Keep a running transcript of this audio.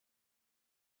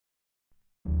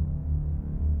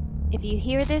If you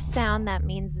hear this sound, that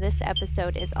means this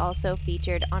episode is also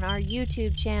featured on our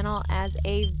YouTube channel as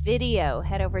a video.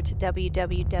 Head over to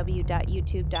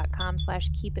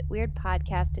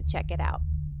www.youtube.com/keepitweirdpodcast to check it out.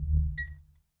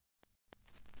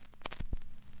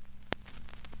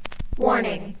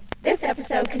 Warning: this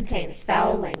episode contains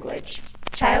foul language,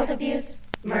 child abuse,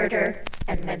 murder,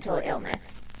 and mental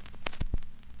illness.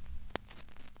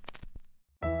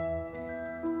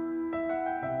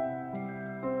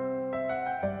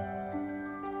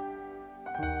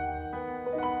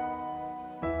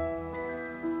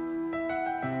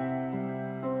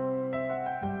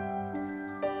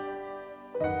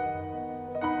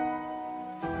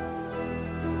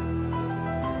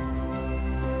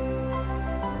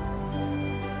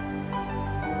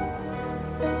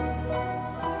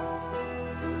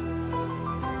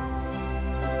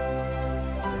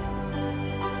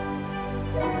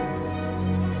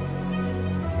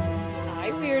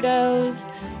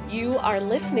 You are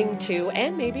listening to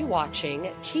and maybe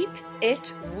watching Keep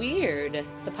It Weird,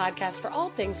 the podcast for all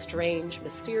things strange,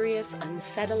 mysterious,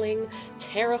 unsettling,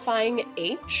 terrifying,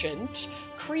 ancient,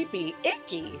 creepy,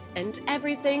 icky, and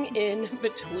everything in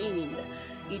between.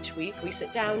 Each week we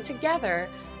sit down together,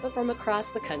 but from across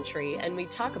the country, and we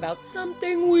talk about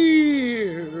something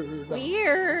weird.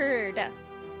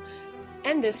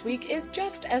 And this week is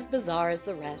just as bizarre as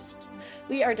the rest.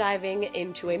 We are diving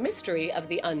into a mystery of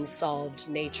the unsolved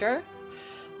nature.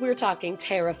 We're talking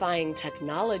terrifying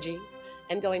technology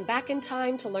and going back in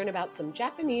time to learn about some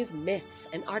Japanese myths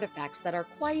and artifacts that are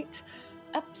quite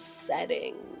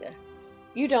upsetting.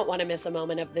 You don't want to miss a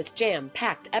moment of this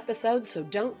jam-packed episode, so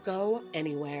don't go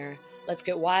anywhere. Let's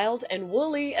get wild and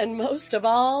woolly and most of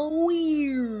all,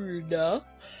 weird.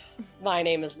 My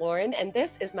name is Lauren, and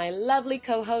this is my lovely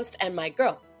co-host and my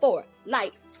girl for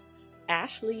life,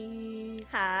 Ashley.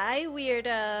 Hi,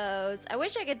 weirdos. I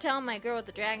wish I could tell my girl with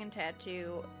the dragon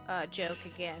tattoo joke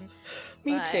again.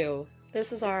 Me too.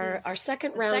 This is our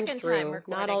second round through.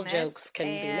 Not all jokes can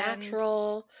be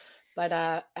natural, but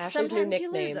Ashley's new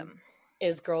nickname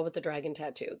is Girl with the Dragon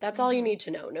Tattoo. That's all you need to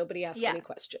know. Nobody asked any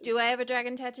questions. Do I have a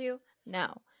dragon tattoo?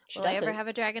 No. Will I ever have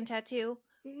a dragon tattoo?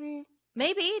 Mm-hmm.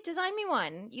 Maybe. Design me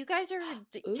one. You guys are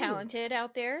talented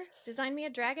out there. Design me a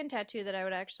dragon tattoo that I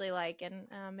would actually like, and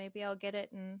maybe I'll get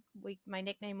it, and my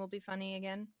nickname will be funny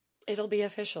again. It'll be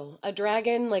official. A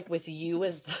dragon, like, with you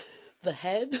as the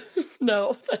head?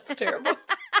 No, that's terrible.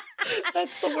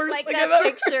 That's the worst thing I've ever Like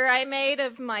that picture I made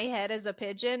of my head as a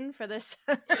pigeon for this.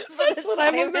 That's what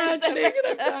I'm imagining, and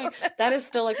I'm dying. That is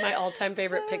still, like, my all-time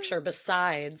favorite picture.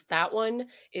 Besides, that one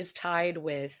is tied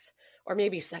with, or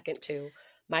maybe second to,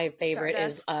 my favorite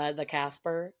Stardust. Is the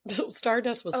Casper.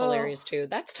 Stardust was hilarious too.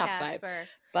 That's top Casper. 5.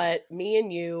 But me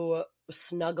and you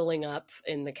snuggling up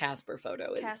in the Casper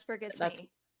photo is Casper gets me.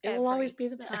 It will always be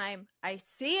the best. Time I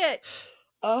see it.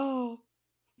 Oh.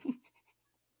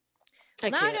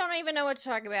 Now I don't even know what to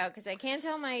talk about because I can't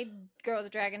tell my girl with the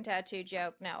dragon tattoo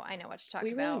joke. No, I know what to talk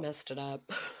about. We really messed it up.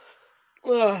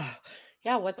 Ugh.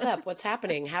 Yeah, what's up? What's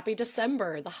happening? Happy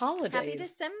December, the holidays. Happy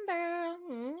December.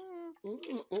 Do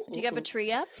you have a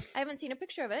tree up? I haven't seen a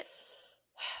picture of it.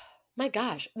 My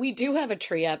gosh, we do have a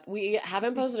tree up. We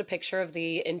haven't posted a picture of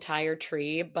the entire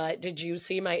tree, but did you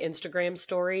see my Instagram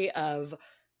story of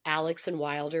Alex and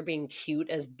Wilder being cute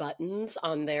as buttons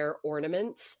on their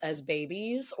ornaments as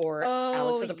babies, or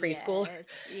Alex as a preschooler?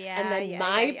 Yeah, and then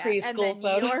my preschool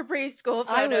photo. Your preschool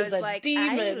photo I was is like,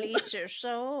 demon. I reach your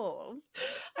soul.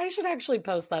 I should actually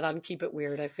post that on Keep It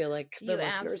Weird. I feel like the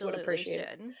listeners would appreciate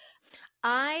it.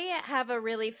 I have a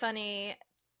really funny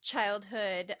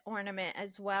childhood ornament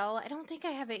as well. I don't think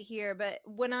I have it here, but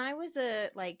when I was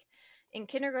in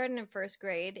kindergarten and first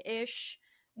grade-ish,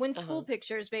 when school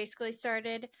pictures basically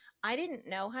started, I didn't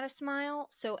know how to smile.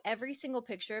 So every single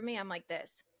picture of me, I'm like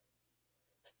this.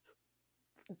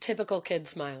 Typical kid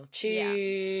smile.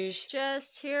 Cheese. Yeah.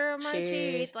 Just here are my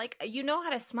teeth. Like, you know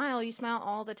how to smile. You smile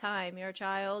all the time. You're a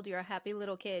child. You're a happy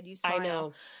little kid. You smile. I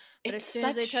know. But as soon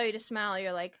as they tell you to smile,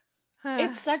 you're like,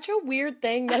 It's such a weird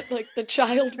thing that, like, the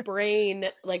child brain,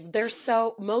 like,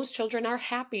 most children are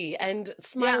happy and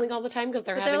smiling all the time because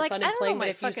they're having fun and playing. But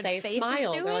if you say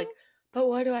smile, they're like, but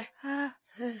why do I?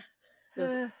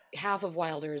 Because half of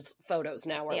Wilder's photos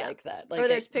now are like that. Like, or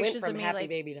there's pictures went from of me happy like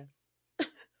baby to.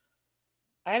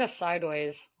 I had a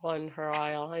sideways one for a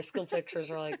while. High school pictures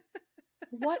are like,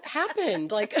 what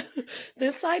happened? Like,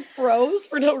 this side froze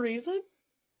for no reason.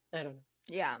 I don't know.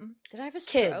 Yeah. Did I have a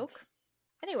stroke? Kids.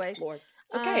 Anyways. Lord.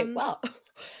 Okay, well,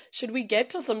 should we get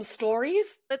to some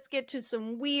stories? Let's get to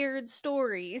some weird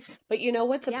stories. But you know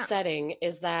what's upsetting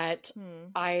is that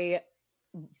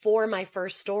for my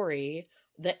first story,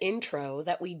 the intro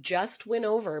that we just went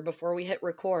over before we hit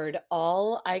record,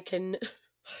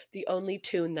 the only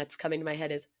tune that's coming to my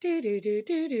head is What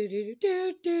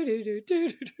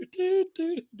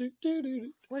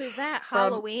is that? from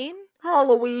Halloween?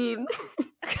 Halloween.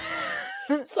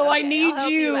 So Okay, I'll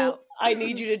help you out. I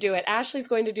need you to do it. Ashley's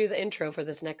going to do the intro for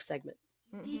this next segment.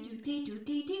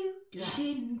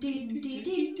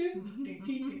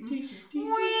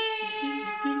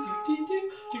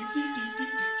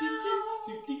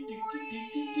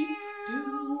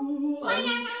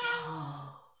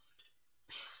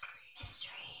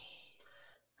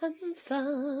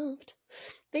 Unsolved.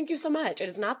 Thank you so much. It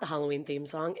is not the Halloween theme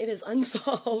song. It is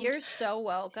Unsolved. You're so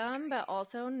welcome, but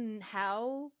also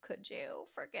how could you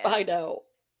forget? I know.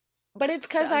 But it's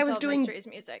because I was doing Mysteries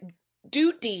music.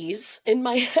 duties in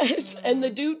my head, and the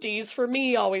duties for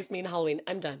me always mean Halloween.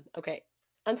 I'm done. Okay.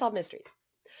 Unsolved Mysteries.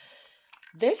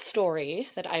 This story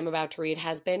that I'm about to read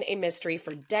has been a mystery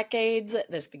for decades.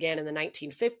 This began in the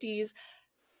 1950s.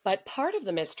 But part of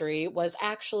the mystery was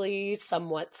actually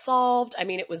somewhat solved. I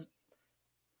mean,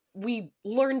 we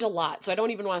learned a lot, so I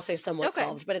don't even want to say somewhat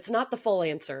solved, but it's not the full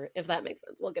answer, if that makes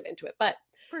sense. We'll get into it. But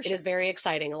it is very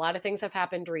exciting. A lot of things have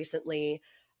happened recently,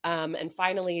 and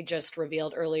finally just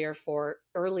revealed earlier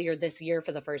this year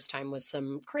for the first time was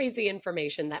some crazy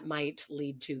information that might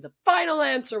lead to the final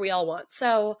answer we all want.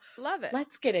 So love it.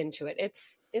 Let's get into it.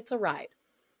 It's a ride.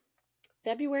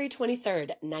 February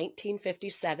 23rd,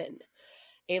 1957.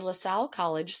 A LaSalle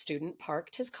College student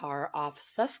parked his car off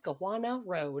Susquehanna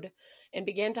Road and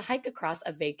began to hike across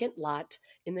a vacant lot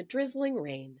in the drizzling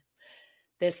rain.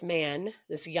 This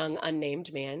young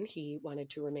unnamed man, he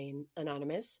wanted to remain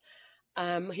anonymous.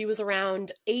 He was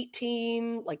around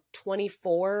 18, like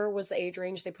 24 was the age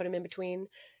range they put him in between.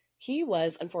 He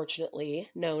was, unfortunately,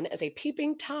 known as a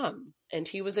peeping Tom, and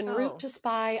he was en route to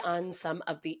spy on some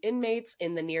of the inmates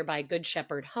in the nearby Good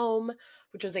Shepherd home,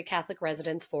 which was a Catholic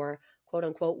residence for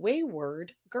quote-unquote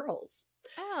wayward girls.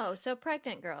 Oh, so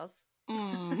pregnant girls.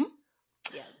 Mm-hmm.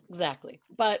 Yeah, exactly.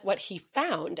 But what he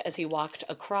found as he walked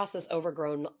across this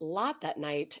overgrown lot that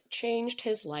night changed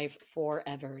his life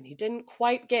forever, and he didn't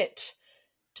quite get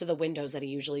to the windows that he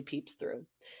usually peeps through.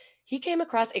 He came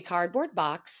across a cardboard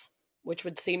box, which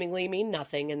would seemingly mean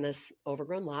nothing in this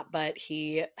overgrown lot, but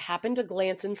he happened to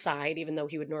glance inside, even though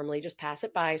he would normally just pass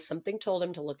it by. Something told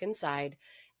him to look inside,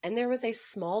 and there was a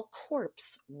small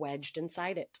corpse wedged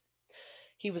inside it.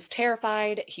 He was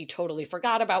terrified. He totally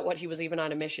forgot about what he was even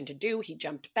on a mission to do. He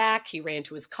jumped back. He ran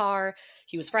to his car.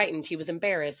 He was frightened. He was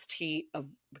embarrassed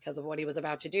because of what he was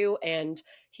about to do, and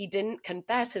he didn't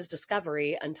confess his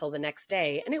discovery until the next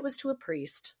day, and it was to a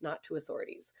priest, not to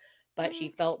authorities. But he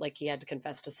felt like he had to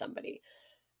confess to somebody.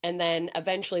 And then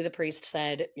eventually the priest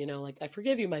said, I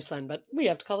forgive you, my son, but we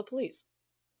have to call the police.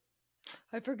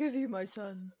 I forgive you, my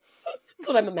son. That's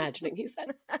what I'm imagining he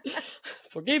said.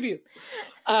 Forgive you.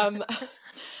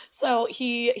 So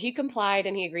he complied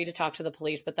and he agreed to talk to the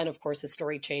police. But then, of course, his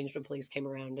story changed when police came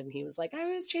around and he was like,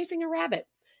 I was chasing a rabbit.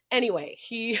 Anyway,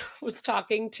 he was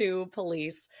talking to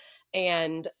police,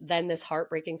 and then this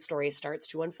heartbreaking story starts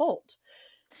to unfold.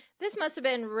 This must have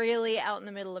been really out in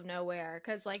the middle of nowhere,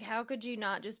 because, how could you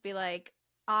not just be like,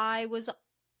 I was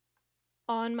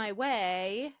on my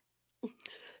way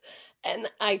and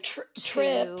I tripped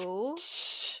to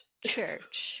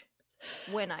church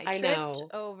when I tripped know.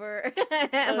 over.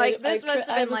 This must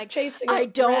have been chasing I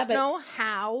don't rabbit. know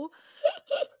how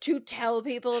to tell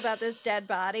people about this dead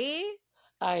body.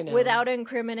 I know. Without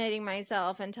incriminating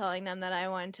myself and telling them that I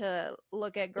want to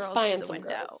look at girls through the window.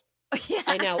 Girls. Yeah.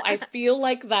 I know. I feel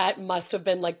like that must have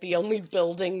been the only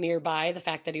building nearby. The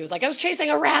fact that he was like, I was chasing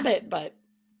a rabbit, but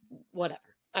whatever.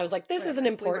 I was like, this isn't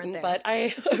important, but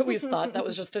I always thought that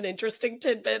was just an interesting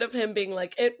tidbit of him being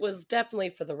like, it was definitely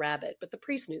for the rabbit, but the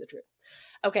priest knew the truth.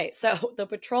 Okay, so the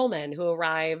patrolmen who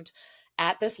arrived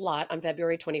at this lot on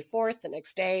February 24th, the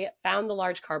next day, found the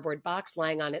large cardboard box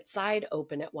lying on its side,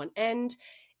 open at one end.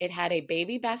 It had a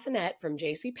baby bassinet from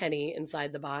JCPenney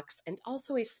inside the box, and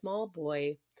also a small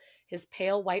boy, his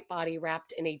pale white body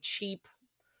wrapped in a cheap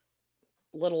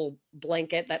little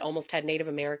blanket that almost had Native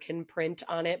American print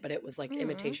on it, but it was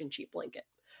imitation cheap blanket.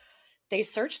 They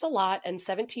searched the lot, and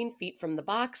 17 feet from the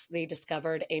box, they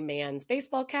discovered a man's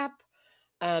baseball cap.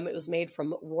 It was made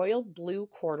from royal blue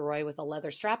corduroy with a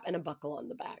leather strap and a buckle on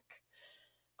the back.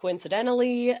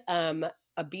 Coincidentally,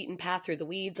 a beaten path through the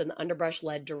weeds and the underbrush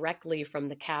led directly from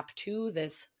the cap to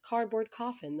this cardboard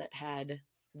coffin that had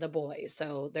the boy.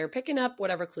 So they're picking up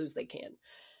whatever clues they can.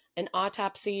 An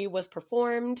autopsy was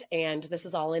performed, and this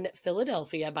is all in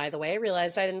Philadelphia, by the way. I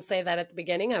realized I didn't say that at the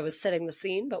beginning. I was setting the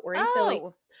scene, but we're in Philly.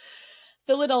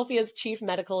 Philadelphia's chief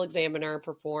medical examiner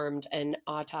performed an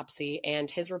autopsy, and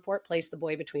his report placed the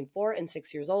boy between 4 and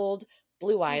 6 years old,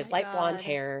 blue Oh eyes, my light blonde God.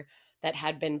 hair that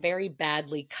had been very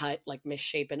badly cut, like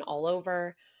misshapen all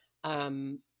over.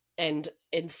 And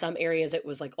in some areas, it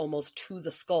was like almost to the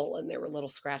skull, and there were little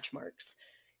scratch marks.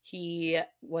 He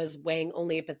was weighing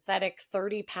only a pathetic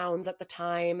 30 pounds at the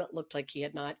time, looked like he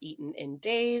had not eaten in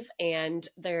days, and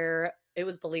it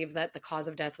was believed that the cause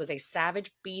of death was a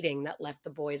savage beating that left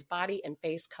the boy's body and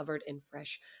face covered in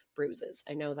fresh bruises.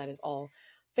 I know that is all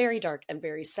very dark and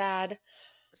very sad.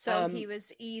 So he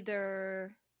was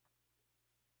either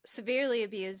severely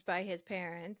abused by his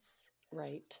parents,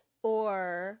 right,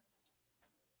 or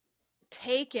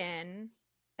taken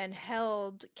and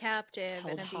held captive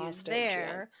and abused hostage,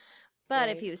 there. yeah. But Right.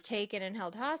 if he was taken and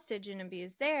held hostage and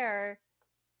abused there,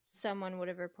 someone would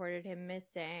have reported him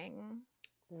missing.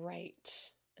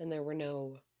 Right. And there were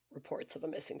no reports of a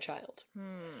missing child.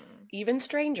 Hmm. Even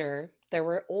stranger, there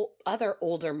were other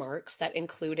older marks that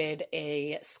included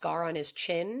a scar on his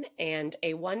chin and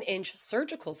a 1-inch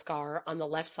surgical scar on the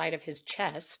left side of his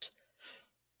chest.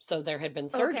 So there had been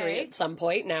surgery Okay. at some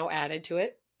point, now added to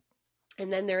it.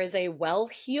 And then there is a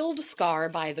well-healed scar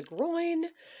by the groin,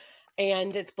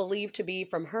 and it's believed to be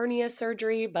from hernia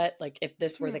surgery. But like, if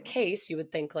this were the case, you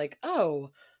would think like,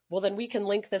 oh, well, then we can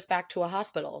link this back to a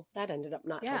hospital. That ended up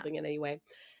not helping in any way.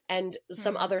 And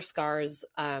some other scars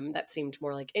that seemed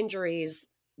more like injuries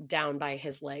down by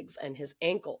his legs and his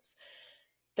ankles.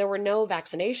 There were no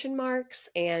vaccination marks,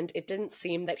 and it didn't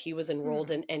seem that he was enrolled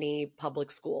in any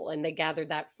public school. And they gathered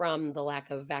that from the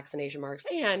lack of vaccination marks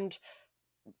and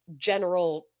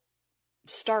general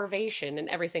starvation and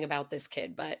everything about this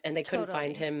kid. And they couldn't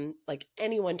find him, like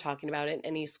anyone talking about it in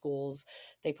any schools.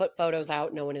 They put photos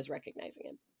out. No one is recognizing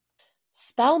him.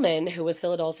 Spellman, who was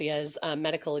Philadelphia's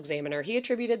medical examiner, he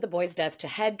attributed the boy's death to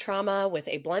head trauma with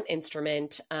a blunt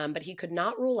instrument, but he could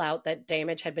not rule out that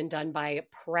damage had been done by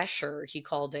pressure, he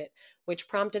called it, which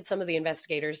prompted some of the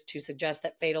investigators to suggest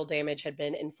that fatal damage had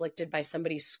been inflicted by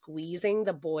somebody squeezing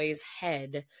the boy's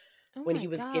head when he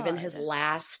was given his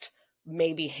last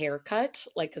maybe haircut,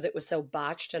 like, because it was so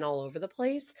botched and all over the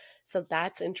place. So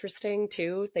that's interesting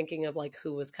too, thinking of like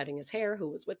who was cutting his hair, who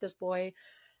was with this boy.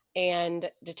 And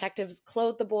detectives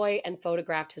clothed the boy and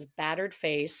photographed his battered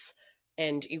face.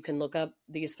 And you can look up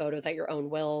these photos at your own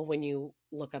will when you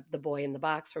look up The Boy in the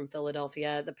Box from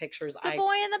Philadelphia. The pictures, The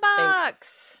Boy in the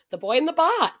Box. The Boy in the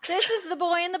Box. This is The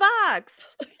Boy in the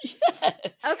Box. Yes.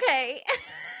 Okay.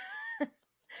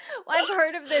 Well, I've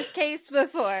heard of this case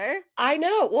before. I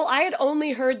know. Well, I had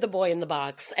only heard The Boy in the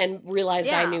Box and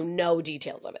realized I knew no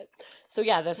details of it. So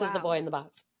yeah, this is The Boy in the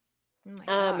Box. Oh my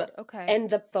God. Okay. And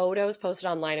the photos posted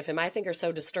online of him, I think, are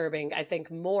so disturbing. I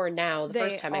think more now. The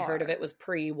first time I heard of it was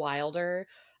pre-Wilder.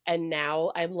 And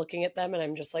now I'm looking at them and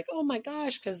I'm just like, oh my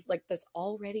gosh, because like this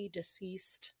already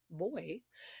deceased boy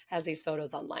has these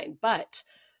photos online. But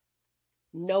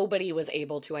nobody was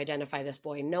able to identify this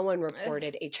boy. No one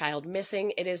reported a child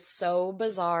missing. It is so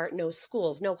bizarre. No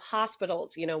schools, no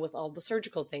hospitals, you know, with all the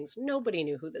surgical things. Nobody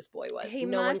knew who this boy was.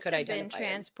 No one could identify him. He must have been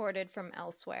transported from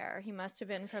elsewhere. He must have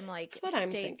been from like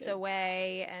states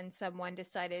away, and someone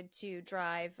decided to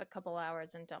drive a couple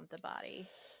hours and dump the body.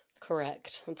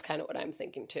 Correct. That's kind of what I'm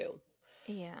thinking too.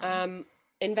 Yeah.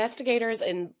 Investigators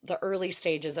in the early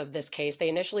stages of this case, they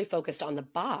initially focused on the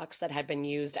box that had been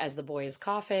used as the boy's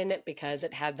coffin because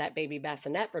it had that baby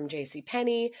bassinet from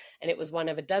JCPenney, and it was one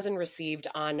of a dozen received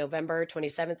on November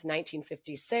 27th,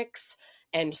 1956,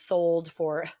 and sold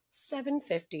for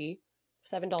 $7.50.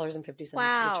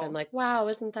 Wow. Which I'm like, wow,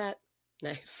 isn't that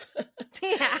nice?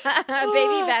 Yeah.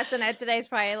 Baby bassinet today is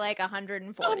probably like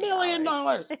 $140. $1 million.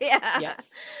 Yeah.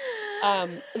 Yes.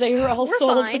 They were all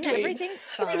sold fine. between. Everything's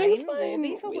fine. Everything's fine.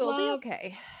 We'll be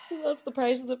okay. We love the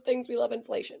prices of things. We love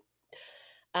inflation.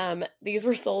 These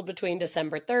were sold between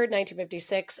December 3rd,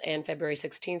 1956 and February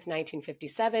 16th,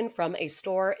 1957 from a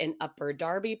store in Upper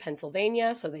Darby,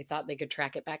 Pennsylvania. So they thought they could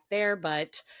track it back there,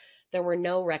 but there were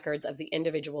no records of the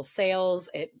individual sales.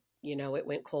 It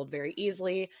went cold very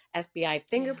easily. FBI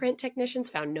fingerprint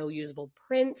technicians found no usable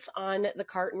prints on the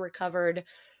carton recovered.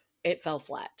 It fell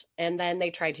flat. And then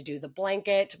they tried to do the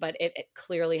blanket, but it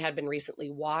clearly had been recently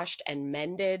washed and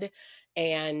mended.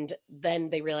 And then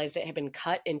they realized it had been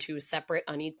cut into separate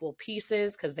unequal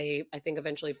pieces because they, I think,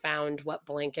 eventually found what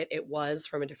blanket it was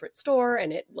from a different store,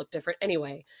 and it looked different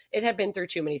anyway. It had been through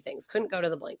too many things. Couldn't go to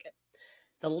the blanket.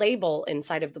 The label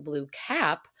inside of the blue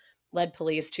cap led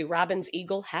police to Robbins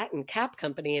Eagle Hat and Cap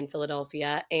Company in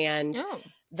Philadelphia, and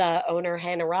the owner,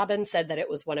 Hannah Robbins, said that it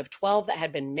was one of 12 that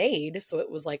had been made. So it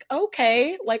was like,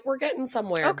 okay, like we're getting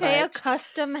somewhere. Okay, a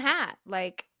custom hat.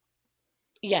 Like,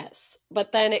 Yes,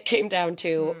 but then it came down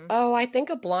to, I think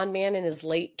a blonde man in his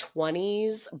late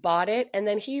 20s bought it, and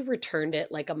then he returned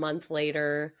it like a month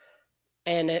later,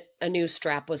 and a new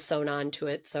strap was sewn onto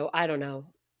it, so I don't know.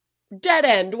 Dead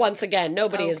end, once again.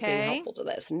 Nobody is being Okay. helpful to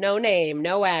this. No name,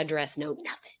 no address, no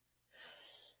nothing.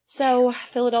 So,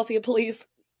 Philadelphia police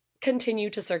continue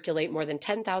to circulate more than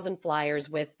 10,000 flyers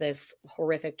with this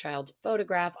horrific child's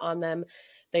photograph on them.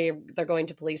 They're going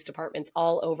to police departments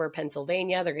all over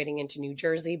Pennsylvania. They're getting into New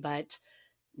Jersey, but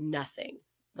nothing.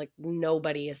 Like,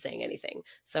 nobody is saying anything.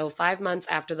 So 5 months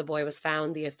after the boy was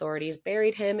found, the authorities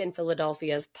buried him in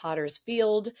Philadelphia's Potter's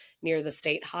Field near the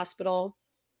state hospital.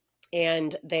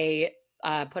 And they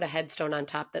put a headstone on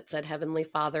top that said, "Heavenly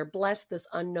Father, bless this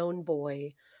unknown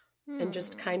boy." And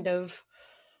just kind of,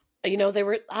 they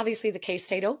were, obviously the case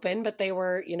stayed open, but they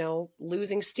were,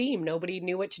 losing steam. Nobody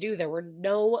knew what to do. There were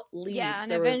no leads. Yeah,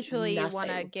 and there eventually was you want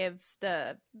to nothing. give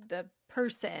the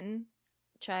person,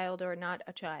 child or not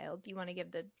a child, you want to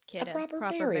give the kid A a proper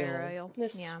burial.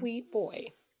 This Yeah. sweet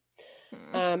boy.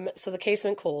 So the case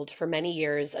went cold for many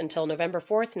years until November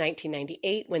 4th,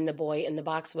 1998, when the boy in the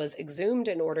box was exhumed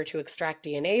in order to extract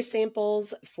DNA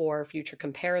samples for future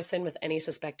comparison with any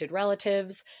suspected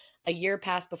relatives. A year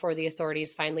passed before the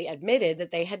authorities finally admitted that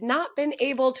they had not been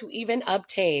able to even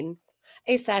obtain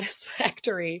a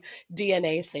satisfactory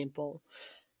DNA sample.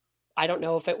 I don't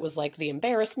know if it was like the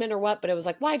embarrassment or what, but it was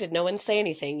like, why did no one say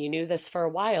anything? You knew this for a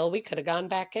while. We could have gone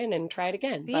back in and tried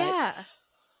again. But Yeah.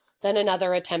 then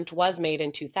another attempt was made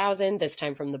in 2000, this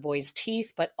time from the boy's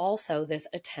teeth, but also this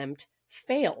attempt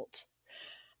failed.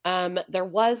 There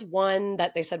was one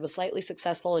that they said was slightly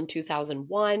successful in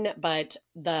 2001, but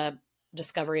the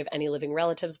discovery of any living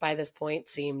relatives by this point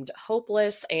seemed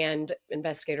hopeless, and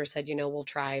investigators said, we'll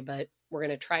try, but we're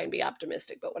going to try and be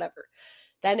optimistic, but whatever.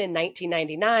 Then in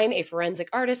 1999, a forensic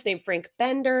artist named Frank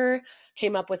Bender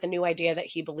came up with a new idea that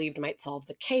he believed might solve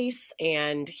the case,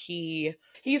 and he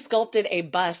sculpted a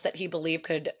bust that he believed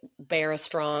could bear a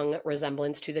strong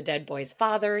resemblance to the dead boy's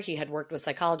father. He had worked with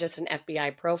psychologists and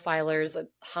FBI profilers,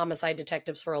 homicide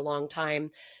detectives for a long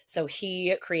time, so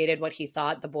he created what he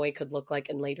thought the boy could look like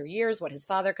in later years, what his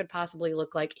father could possibly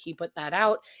look like. He put that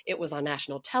out. It was on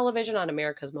national television, on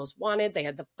America's Most Wanted. They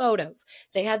had the photos.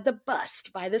 They had the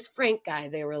bust by this Frank guy.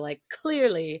 They were like,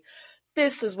 clearly,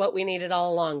 this is what we needed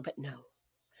all along. But no,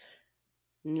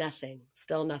 nothing.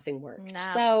 Still nothing worked.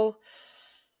 Nah. So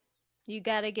you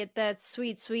got to get that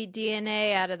sweet, sweet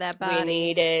DNA out of that body. we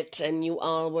need it, and you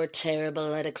all were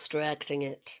terrible at extracting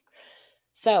it.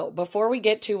 So before we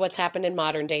get to what's happened in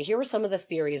modern day, here were some of the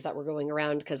theories that were going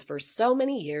around, because for so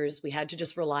many years, we had to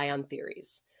just rely on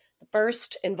theories. The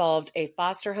first involved a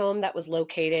foster home that was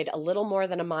located a little more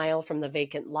than a mile from the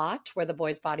vacant lot where the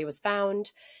boy's body was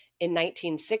found. In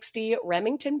 1960,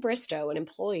 Remington Bristow, an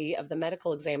employee of the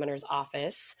medical examiner's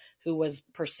office who was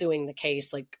pursuing the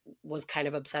case, was kind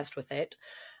of obsessed with it,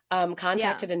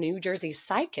 contacted a New Jersey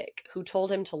psychic who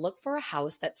told him to look for a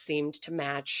house that seemed to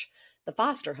match the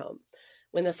foster home.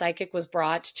 When the psychic was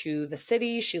brought to the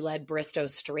city, she led Bristow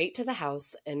straight to the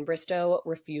house, and Bristow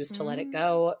refused to let it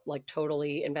go,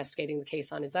 totally investigating the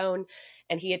case on his own.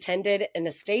 And he attended an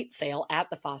estate sale at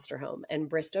the foster home, and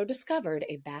Bristow discovered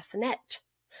a bassinet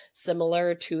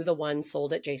similar to the one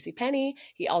sold at JCPenney.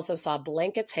 He also saw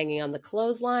blankets hanging on the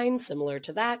clothesline, similar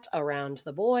to that, around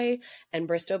the boy, and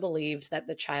Bristow believed that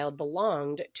the child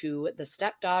belonged to the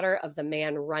stepdaughter of the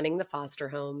man running the foster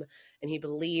home, and he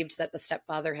believed that the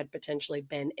stepfather had potentially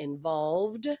been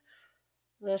involved in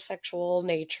the sexual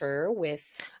nature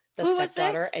with the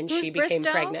stepdaughter, and Who's she became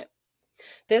Bristow? pregnant.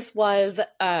 This was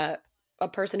a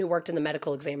person who worked in the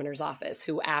medical examiner's office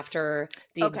who, after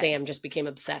the exam, just became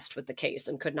obsessed with the case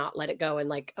and could not let it go,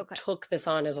 and took this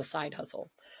on as a side hustle.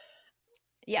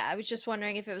 Yeah, I was just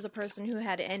wondering if it was a person who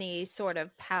had any sort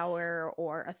of power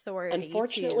or authority.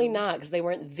 Unfortunately not, because they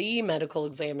weren't the medical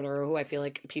examiner who I feel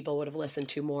like people would have listened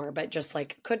to more, but just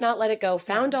could not let it go,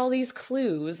 found all these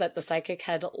clues that the psychic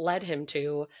had led him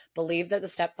to, believed that the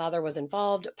stepfather was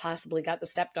involved, possibly got the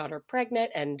stepdaughter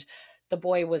pregnant, and the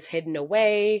boy was hidden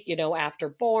away, after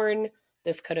born.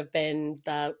 This could have been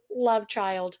the love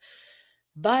child.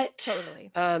 But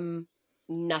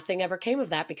nothing ever came of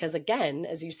that, because, again,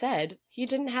 as you said, he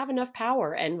didn't have enough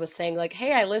power and was saying,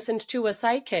 hey, I listened to a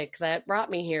psychic that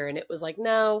brought me here. And it was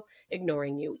no,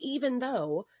 ignoring you, even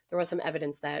though there was some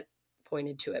evidence that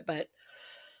pointed to it. But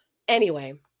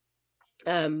anyway,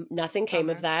 nothing came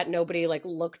of that. Nobody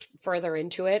looked further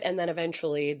into it. And then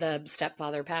eventually the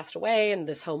stepfather passed away and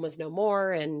this home was no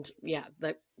more. And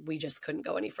we just couldn't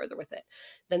go any further with it.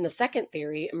 Then the second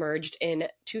theory emerged in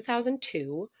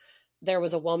 2002. There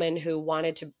was a woman who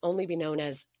wanted to only be known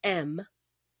as M,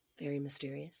 very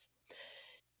mysterious.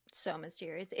 So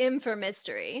mysterious. M for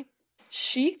mystery.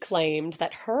 She claimed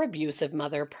that her abusive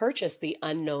mother purchased the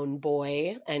unknown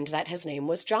boy and that his name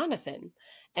was Jonathan.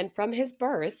 And from his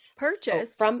birth,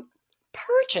 Purchased.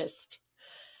 purchased.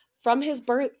 From his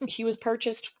birth, he was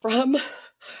purchased from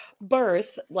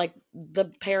birth. Like the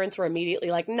parents were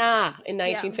immediately like, nah, in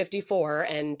 1954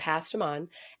 and passed him on.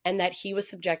 And that he was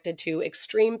subjected to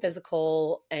extreme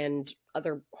physical and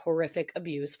other horrific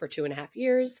abuse for 2.5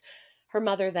 years. Her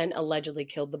mother then allegedly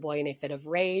killed the boy in a fit of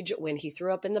rage when he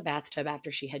threw up in the bathtub after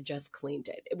she had just cleaned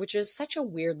it, which is such a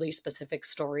weirdly specific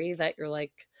story that you're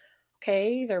like,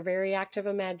 okay, they're very active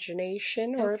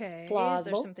imagination or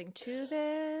plausible. Is there something to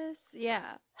this?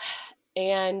 Yeah.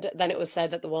 And then it was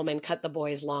said that the woman cut the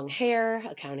boy's long hair,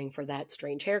 accounting for that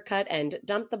strange haircut, and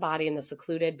dumped the body in the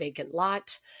secluded vacant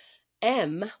lot.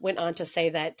 M went on to say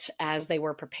that as they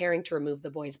were preparing to remove the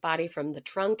boy's body from the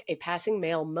trunk, a passing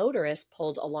male motorist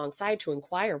pulled alongside to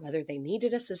inquire whether they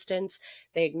needed assistance.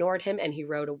 They ignored him and he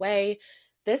rode away.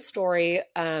 This story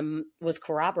was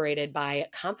corroborated by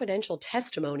confidential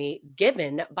testimony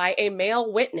given by a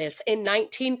male witness in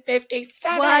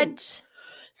 1957. What?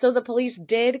 So the police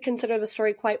did consider the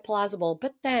story quite plausible,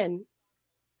 but then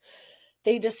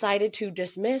they decided to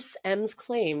dismiss M's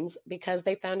claims because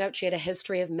they found out she had a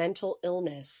history of mental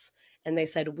illness. And they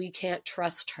said, we can't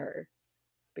trust her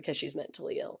because she's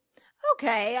mentally ill.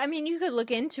 Okay. I mean, you could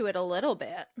look into it a little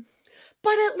bit.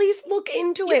 But at least look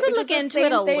into it. You could look into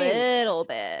it a little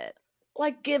bit.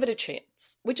 Like, give it a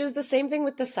chance, which is the same thing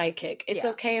with the psychic. It's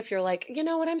okay if you're like, you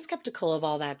know what, I'm skeptical of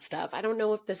all that stuff. I don't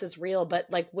know if this is real, but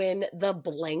like when the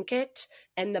blanket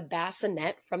and the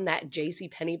bassinet from that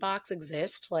JCPenney box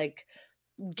exist, like,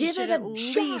 give it at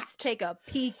least take a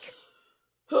peek.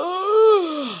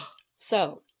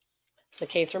 So, the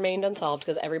case remained unsolved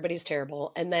because everybody's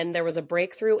terrible. And then there was a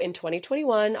breakthrough in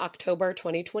 2021, October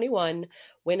 2021,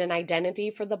 when an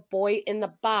identity for the boy in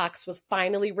the box was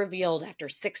finally revealed after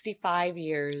 65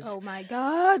 years. Oh my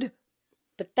God.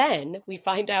 But then we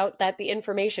find out that the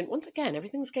information, once again,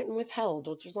 everything's getting withheld,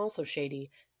 which is also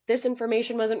shady. This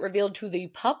information wasn't revealed to the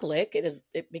public.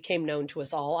 It became known to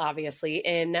us all, obviously,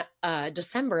 in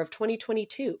December of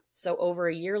 2022. So over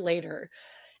a year later.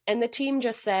 And the team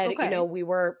just said, you know,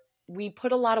 we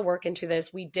put a lot of work into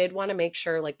this. We did want to make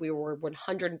sure, like, we were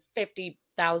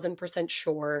 150,000%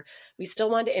 sure. We still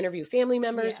wanted to interview family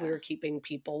members. We were keeping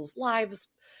people's lives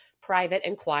private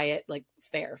and quiet, like,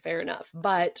 fair enough.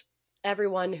 But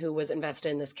everyone who was invested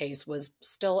in this case was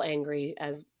still angry,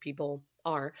 as people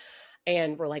are.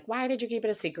 And we're like, why did you keep it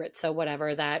a secret? So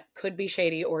whatever, that could be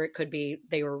shady, or it could be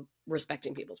they were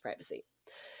respecting people's privacy.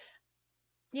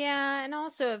 Yeah, and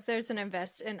also if there's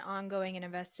an ongoing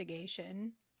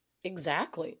investigation.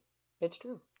 Exactly. It's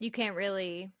true. You can't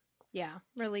really,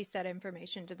 release that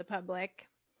information to the public.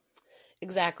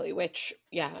 Exactly, which,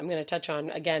 I'm going to touch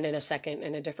on again in a second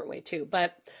in a different way too.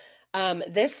 But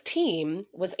this team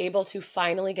was able to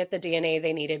finally get the DNA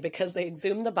they needed because they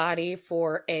exhumed the body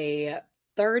for a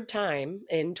third time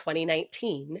in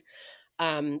 2019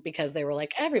 because they were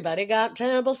like, everybody got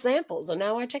terrible samples and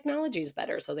now our technology is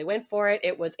better. So they went for it.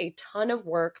 It was a ton of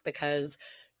work because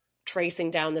tracing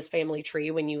down this family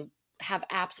tree when you have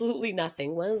absolutely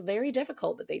nothing was very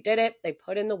difficult, but they did it. They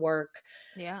put in the work.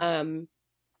 Yeah. And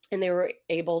they were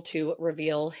able to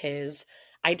reveal his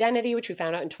identity, which we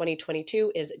found out in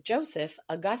 2022 is Joseph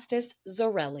Augustus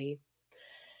Zorelli.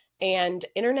 And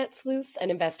internet sleuths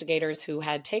and investigators who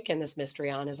had taken this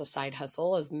mystery on as a side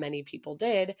hustle, as many people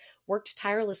did, worked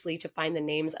tirelessly to find the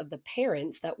names of the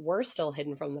parents that were still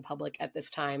hidden from the public at this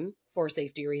time for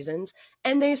safety reasons.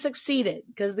 And they succeeded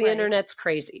because the internet's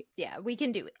crazy. Yeah, we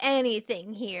can do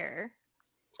anything here.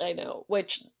 I know,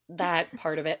 which that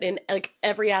part of it, and like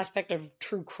every aspect of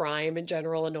true crime in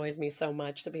general annoys me so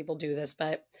much that people do this,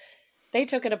 but they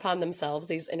took it upon themselves,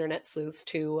 these internet sleuths,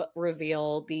 to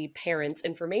reveal the parents'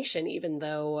 information, even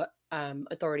though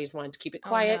authorities wanted to keep it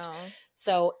quiet. Oh, no.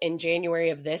 So in January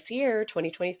of this year,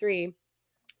 2023,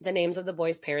 the names of the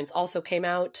boys' parents also came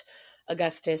out: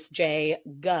 Augustus J.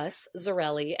 Gus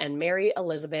Zorelli and Mary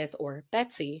Elizabeth, or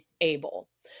Betsy, Abel.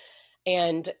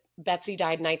 And Betsy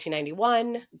died in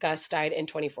 1991. Gus died in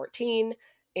 2014.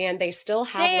 And they still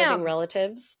have living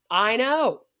relatives. I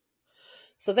know.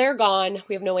 So they're gone.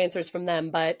 We have no answers from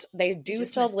them, but they do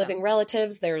still have living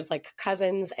relatives. There's like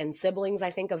cousins and siblings,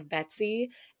 I think, of Betsy.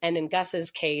 And in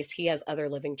Gus's case, he has other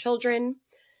living children.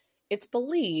 It's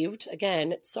believed,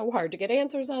 again, it's so hard to get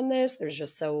answers on this. There's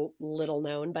just so little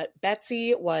known. But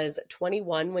Betsy was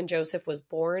 21 when Joseph was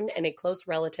born, and a close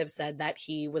relative said that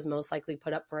he was most likely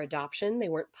put up for adoption. They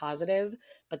weren't positive,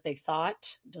 but they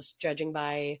thought, just judging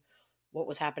by what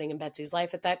was happening in Betsy's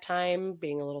life at that time,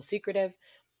 being a little secretive.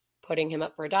 putting him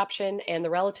up for adoption. And the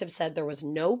relatives said there was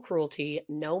no cruelty,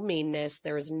 no meanness.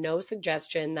 There was no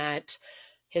suggestion that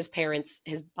his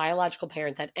biological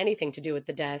parents, had anything to do with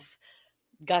the death.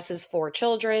 Gus's 4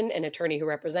 children, an attorney who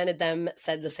represented them,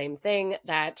 said the same thing,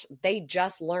 that they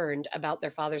just learned about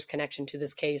their father's connection to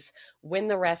this case when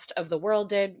the rest of the world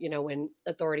did. When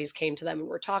authorities came to them and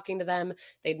were talking to them,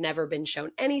 they'd never been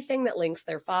shown anything that links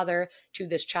their father to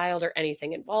this child or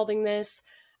anything involving this.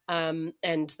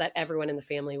 And that everyone in the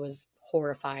family was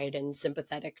horrified and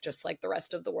sympathetic, just like the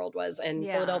rest of the world was. And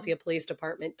Philadelphia Police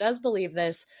Department does believe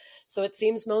this. So it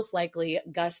seems most likely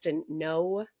Gus didn't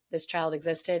know this child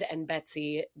existed, and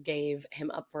Betsy gave him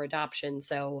up for adoption.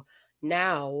 So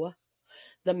now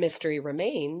the mystery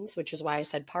remains, which is why I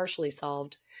said partially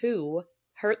solved. Who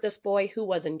hurt this boy? Who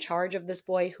was in charge of this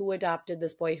boy? Who adopted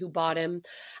this boy? Who bought him?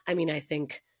 I mean, I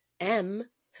think M,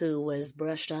 who was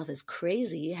brushed off as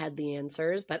crazy, had the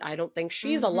answers, but I don't think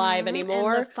she's alive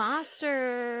anymore. And the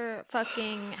foster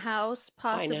fucking house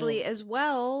possibly as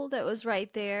well that was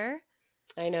right there.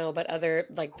 I know, but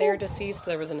they're deceased.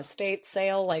 There was an estate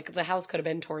sale. The house could have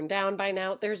been torn down by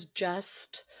now.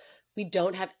 We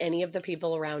don't have any of the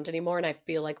people around anymore. And I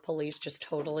feel like police just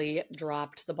totally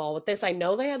dropped the ball with this. I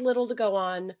know they had little to go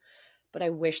on, but I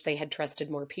wish they had trusted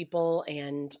more people.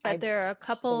 But there are a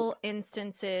couple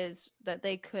instances that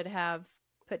they could have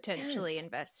potentially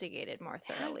investigated more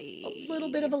thoroughly. A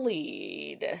little bit of a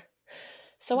lead.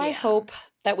 So I hope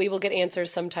that we will get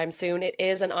answers sometime soon. It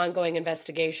is an ongoing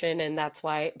investigation, and that's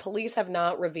why police have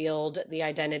not revealed the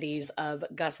identities of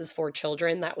Gus's 4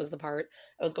 children. That was the part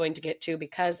I was going to get to.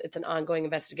 Because it's an ongoing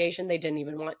investigation, they didn't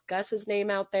even want Gus's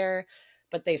name out there,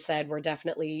 but they said we're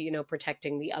definitely,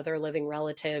 protecting the other living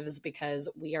relatives because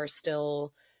we are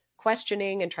still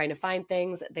questioning and trying to find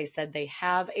things. They said they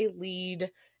have a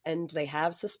lead and they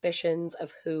have suspicions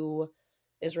of who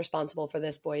is responsible for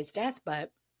this boy's death,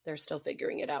 but they're still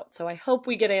figuring it out. So I hope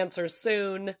we get answers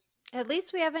soon. At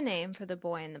least we have a name for the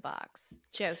boy in the box.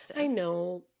 Joseph. I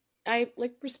know. I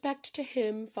respect to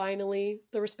him, finally.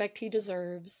 The respect he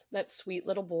deserves. That sweet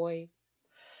little boy.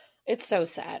 It's so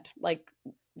sad.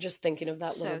 Just thinking of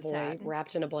that little boy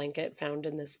wrapped in a blanket found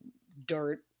in this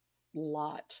dirt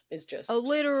lot is just... a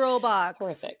literal box.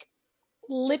 Horrific.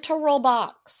 Literal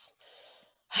box.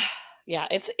 Yeah,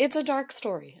 it's a dark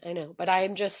story, I know, but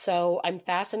I'm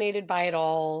fascinated by it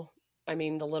all. I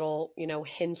mean, the little,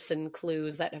 hints and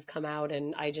clues that have come out,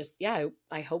 and I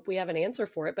hope we have an answer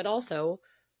for it, but also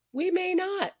we may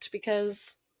not,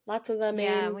 because lots of the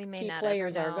main key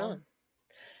players are gone.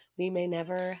 We may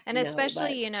never and know,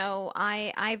 especially,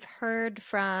 I've heard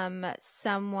from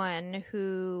someone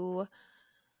who...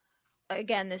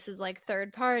 Again, this is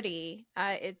third party.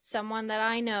 It's someone that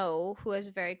I know who has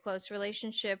a very close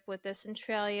relationship with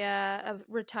a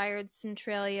retired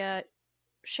Centralia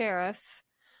sheriff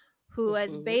who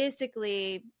has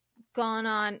basically gone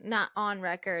on, not on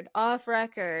record, off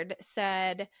record,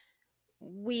 said,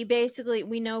 we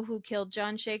know who killed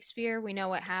John Shakespeare. We know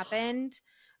what happened,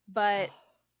 but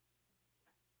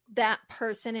that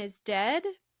person is dead.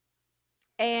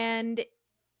 And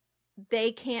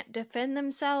they can't defend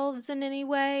themselves in any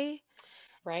way.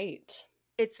 Right.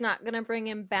 It's not going to bring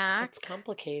him back. It's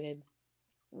complicated.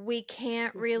 We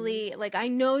can't really, I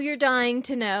know you're dying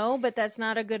to know, but that's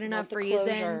not a good enough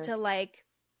reason to,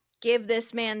 give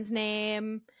this man's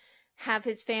name, have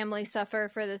his family suffer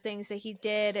for the things that he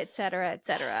did, etc.,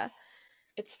 etc.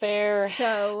 It's fair.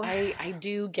 So I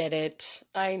do get it.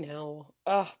 I know.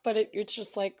 But it's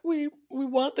just we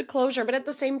want the closure. But at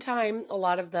the same time, a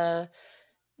lot of the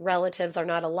relatives are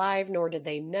not alive, nor did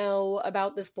they know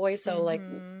about this boy. So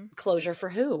closure for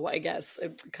who, I guess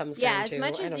it comes down to. Yeah, as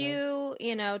much as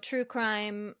true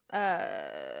crime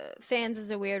fans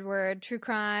is a weird word. True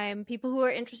crime, people who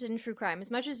are interested in true crime, as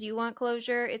much as you want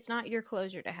closure, it's not your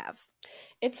closure to have.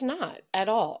 It's not at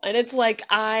all. And it's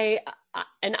I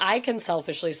can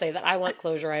selfishly say that I want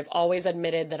closure. I've always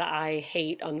admitted that I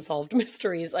hate unsolved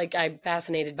mysteries. I'm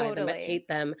fascinated by them. I hate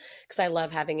them because I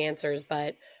love having answers,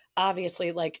 but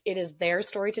obviously it is their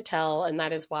story to tell, and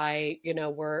that is why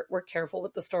we're careful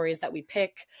with the stories that we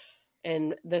pick.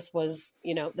 And this was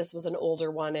an older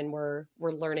one, and we're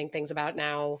learning things about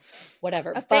now,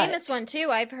 whatever. A famous one too.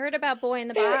 I've heard about Boy in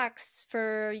the Box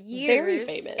for years. Very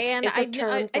famous. And I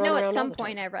know at some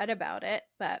point I read about it,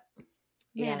 but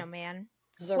man, oh man.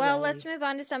 Zarelli. Well, let's move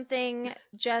on to something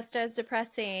just as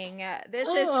depressing. This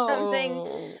is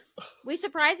something we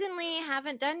surprisingly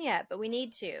haven't done yet, but we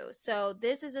need to. So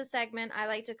this is a segment I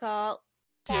like to call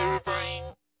Terrifying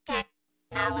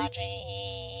Technology.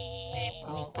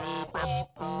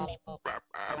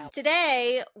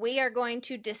 Today, we are going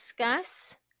to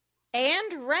discuss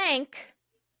and rank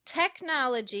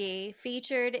technology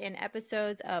featured in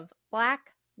episodes of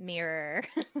Black Mirror.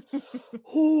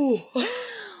 Ooh.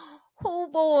 Oh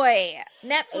boy.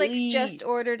 Netflix Aye. just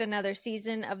ordered another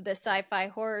season of the sci-fi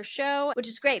horror show, which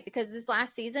is great because this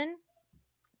last season,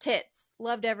 tits.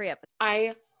 Loved every episode.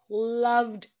 I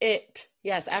loved it.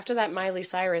 Yes, after that Miley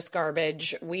Cyrus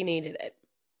garbage, we needed it.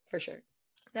 For sure.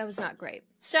 That was not great.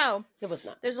 So, It was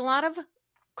not. there's a lot of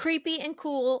creepy and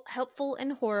cool, helpful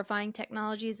and horrifying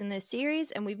technologies in this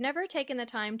series, and we've never taken the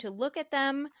time to look at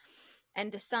them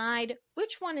and decide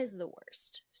which one is the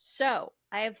worst. So,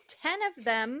 I have 10 of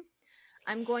them.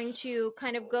 I'm going to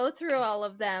kind of go through all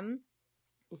of them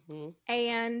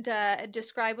and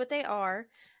describe what they are,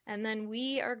 and then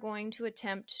we are going to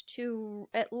attempt to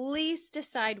at least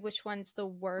decide which one's the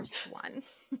worst one.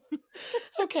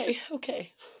 Okay.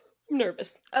 I'm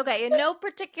nervous. Okay, in no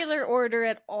particular order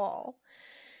at all.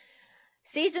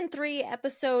 Season 3,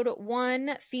 episode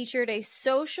 1 featured a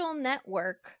social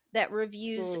network that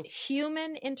reviews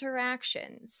human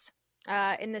interactions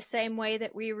in the same way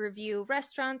that we review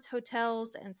restaurants,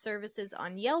 hotels, and services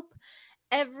on Yelp.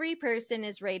 Every person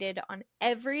is rated on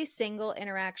every single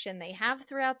interaction they have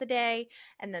throughout the day,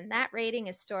 and then that rating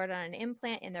is stored on an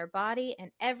implant in their body,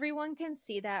 and everyone can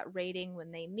see that rating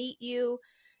when they meet you.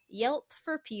 Yelp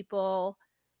for people,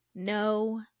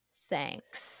 no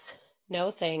thanks. No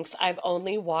thanks. I've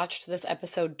only watched this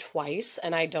episode twice,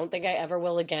 and I don't think I ever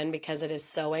will again because it is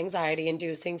so anxiety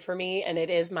inducing for me, and it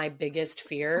is my biggest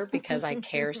fear because I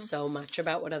care so much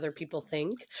about what other people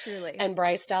think. Truly. And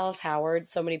Bryce Dallas Howard,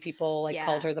 so many people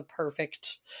called her the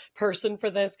perfect person for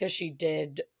this because she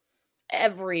did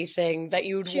everything that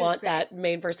you'd want that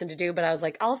main person to do, but I was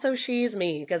like, also she's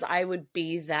me because I would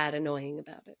be that annoying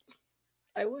about it.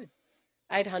 I would.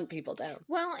 I'd hunt people down.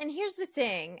 Well, and here's the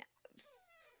thing.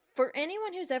 For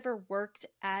anyone who's ever worked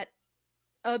at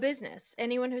a business,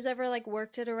 anyone who's ever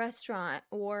worked at a restaurant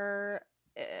or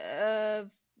a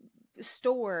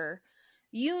store,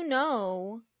 you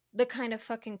know the kind of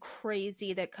fucking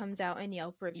crazy that comes out in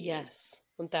Yelp reviews. Yes,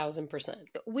 1000%.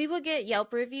 We would get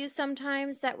Yelp reviews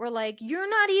sometimes that were like, you're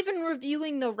not even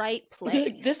reviewing the right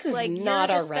place. This is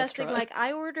not our restaurant.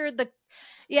 I ordered the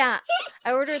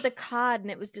cod and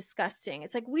it was disgusting.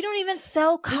 It's like, we don't even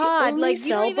sell cod. You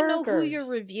don't even know who you're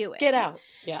reviewing. Get out.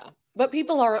 Yeah. But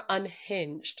people are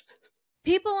unhinged.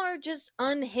 People are just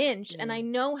unhinged. And I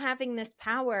know having this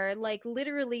power,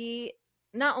 literally,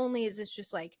 not only is this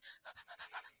just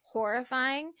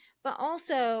horrifying, but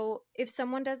also if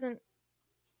someone doesn't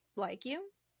like you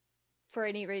for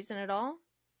any reason at all,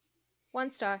 1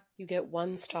 star. You get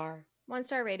 1 star. 1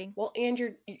 star rating. Well, and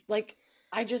you're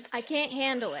I can't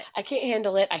handle it. I can't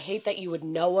handle it. I hate that you would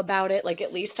know about it.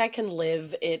 At least I can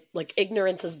live it.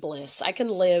 Ignorance is bliss. I can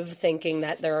live thinking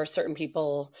that there are certain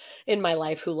people in my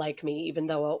life who like me, even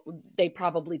though they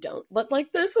probably don't. But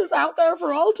this is out there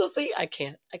for all to see. I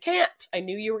can't. I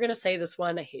knew you were going to say this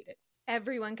one. I hate it.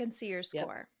 Everyone can see your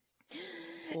score. Yep.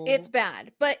 It's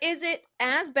bad. But is it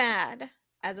as bad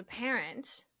as a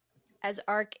parent as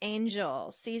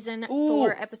Archangel? Season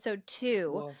 4, episode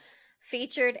 2. Oof.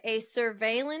 Featured a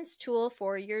surveillance tool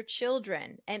for your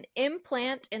children, an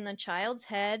implant in the child's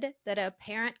head that a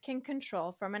parent can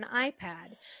control from an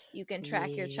iPad. You can track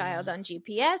your child on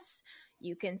GPS.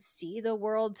 You can see the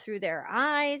world through their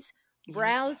eyes,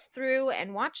 browse through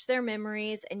and watch their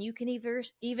memories, and you can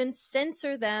even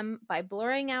censor them by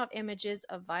blurring out images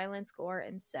of violence, gore,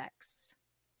 and sex.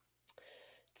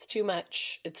 It's too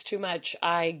much.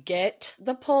 I get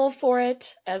the pull for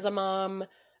it as a mom.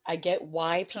 I get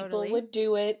why people would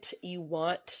do it. You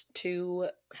want to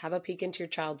have a peek into your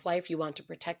child's life. You want to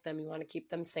protect them. You want to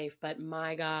keep them safe. But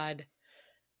my God.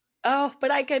 Oh, but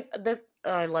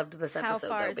I loved this episode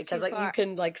though, because you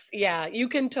can you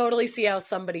can totally see how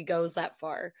somebody goes that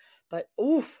far. But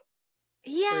oof.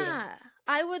 Yeah. Brutal.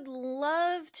 I would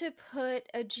love to put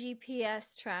a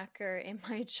GPS tracker in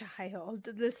my child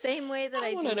the same way that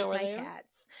I do with my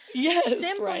cats. Yes,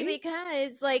 simply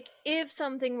because if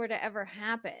something were to ever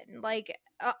happen,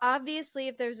 obviously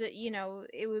if there's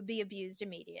it would be abused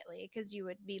immediately because you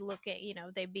would be looking,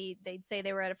 they'd say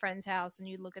they were at a friend's house and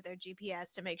you'd look at their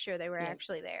GPS to make sure they were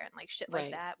actually there and shit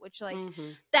like that, which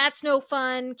that's no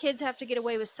fun. Kids have to get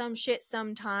away with some shit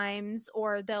sometimes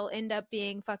or they'll end up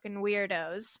being fucking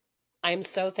weirdos. I'm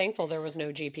so thankful there was no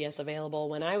GPS available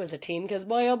when I was a teen because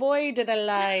boy, oh boy, did I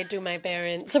lie to my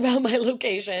parents about my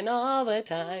location all the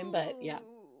time. But yeah,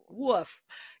 woof.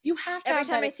 You have to Every have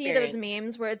time that I see those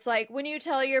memes where it's when you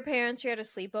tell your parents you're at a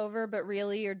sleepover, but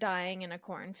really you're dying in a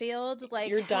cornfield.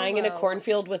 You're dying in a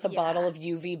cornfield with a bottle of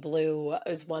UV blue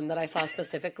is one that I saw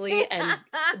specifically. And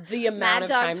the amount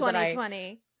of times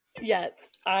 2020. Yes,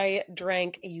 I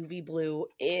drank UV blue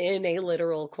in a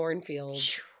literal cornfield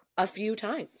a few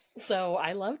times. So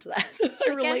I loved that. I But guess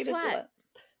related to what? that.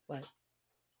 What?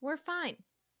 We're fine.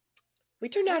 We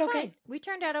turned We're out fine. okay. We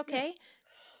turned out okay.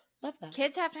 Yeah, love that.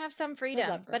 Kids have to have some Love freedom.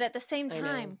 that for But at us. the same I know.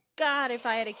 time, God, if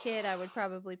I had a kid, I would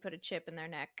probably put a chip in their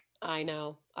neck. I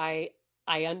know. I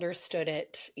understood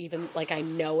it. Even like I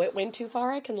know it went too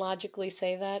far. I can logically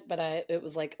say that, but it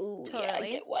was like, ooh, yeah, I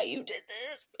Totally. get why you did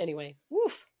this. Anyway,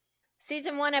 woof.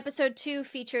 Season 1, Episode 2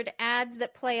 featured ads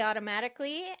that play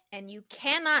automatically, and you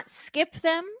cannot skip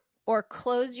them or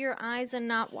close your eyes and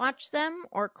not watch them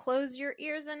or close your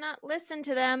ears and not listen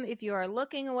to them. If you are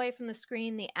looking away from the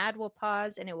screen, the ad will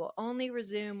pause and it will only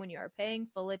resume when you are paying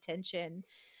full attention.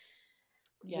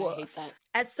 Yeah, Woof. I hate that.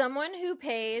 As someone who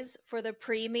pays for the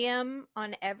premium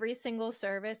on every single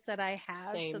service that I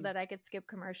have so Same. that I could skip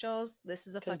commercials, this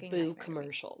is a Because fucking boo nightmare.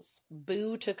 commercials.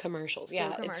 Boo to commercials. Boo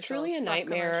Yeah, commercials. it's truly a Fuck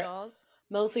nightmare. commercials.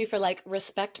 Mostly for like,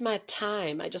 respect my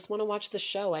time. I just want to watch the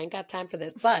show. I ain't got time for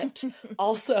this. But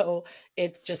also,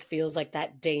 it just feels like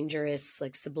that dangerous,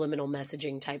 like subliminal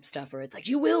messaging type stuff where it's like,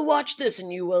 you will watch this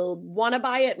and you will want to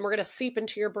buy it and we're going to seep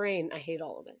into your brain. I hate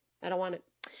all of it. I don't want it.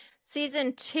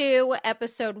 Season 2,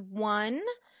 Episode 1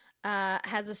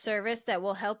 has a service that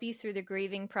will help you through the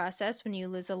grieving process when you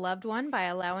lose a loved one by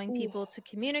allowing people to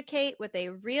communicate with a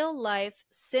real-life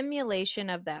simulation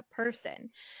of that person.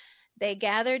 They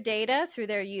gather data through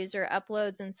their user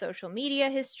uploads and social media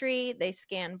history. They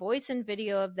scan voice and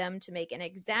video of them to make an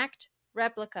exact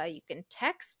replica. You can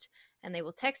text, and they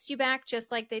will text you back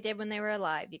just like they did when they were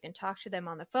alive. You can talk to them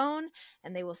on the phone,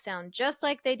 and they will sound just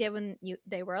like they did when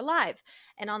they were alive.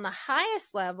 And on the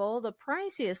highest level, the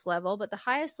priciest level, but the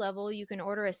highest level, you can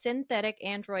order a synthetic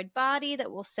android body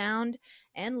that will sound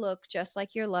and look just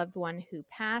like your loved one who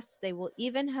passed. They will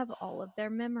even have all of their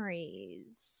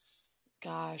memories.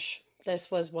 Gosh,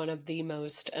 this was one of the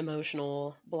most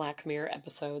emotional Black Mirror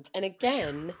episodes. And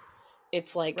again,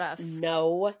 it's like, Rough.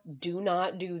 no, do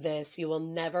not do this. You will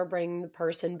never bring the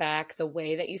person back the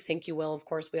way that you think you will. Of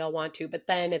course, we all want to. But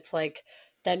then it's like,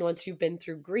 then once you've been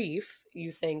through grief, you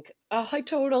think, oh, I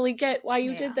totally get why you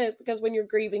did this. Because when you're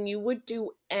grieving, you would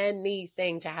do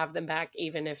anything to have them back,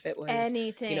 even if it was,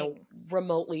 anything,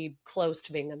 remotely close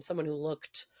to being them. Someone who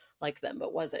looked like them,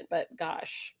 but wasn't. But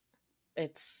gosh.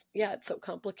 It's so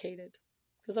complicated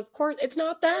because of course it's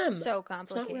not them. So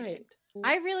complicated. It's not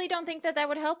right. I really don't think that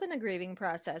would help in the grieving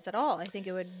process at all. I think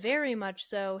it would very much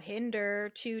so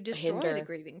destroy the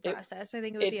grieving process. I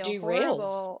think it would be a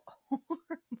horrible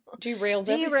derails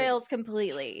everything.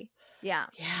 Completely. Yeah.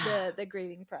 The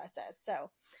grieving process.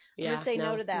 So I'm gonna say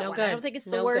no to that one. Good. I don't think it's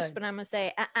the worst, but I'm gonna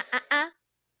say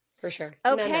For sure.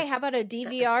 Okay, how about a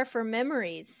DVR for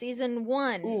Memories? Season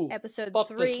 1, Episode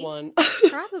 3. This one.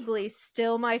 Probably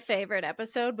still my favorite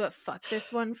episode, but fuck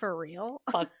this one for real.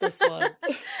 Fuck this one.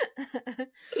 I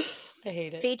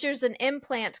hate it. Features an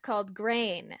implant called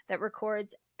Grain that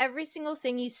records every single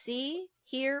thing you see,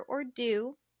 hear, or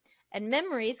do. And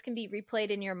memories can be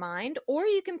replayed in your mind, or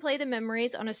you can play the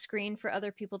memories on a screen for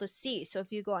other people to see. So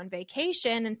if you go on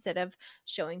vacation, instead of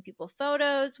showing people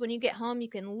photos, when you get home, you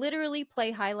can literally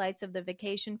play highlights of the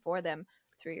vacation for them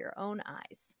through your own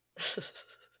eyes.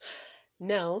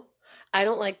 No, I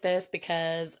don't like this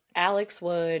because Alex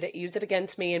would use it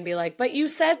against me and be like, but you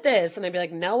said this. And I'd be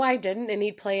like, no, I didn't. And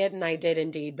he'd play it. And I did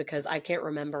indeed, because I can't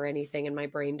remember anything and my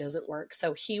brain doesn't work.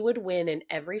 So he would win in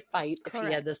every fight if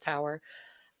he had this power.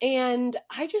 And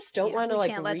I just don't want to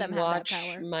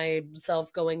rewatch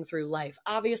myself going through life.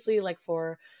 Obviously,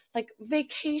 for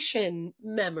vacation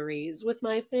memories with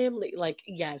my family.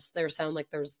 Yes, there's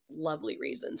lovely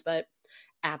reasons, but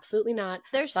absolutely not.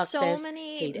 There's so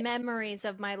many memories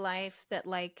of my life that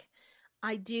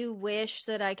I do wish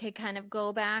that I could kind of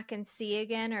go back and see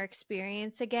again or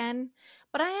experience again.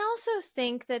 But I also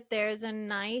think that there's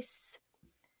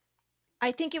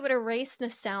I think it would erase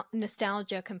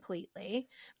nostalgia completely,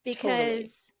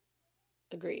 because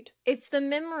Agreed. It's the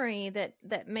memory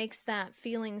that makes that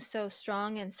feeling so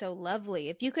strong and so lovely.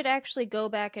 If you could actually go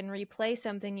back and replay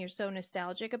something you're so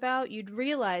nostalgic about, you'd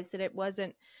realize that it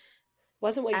wasn't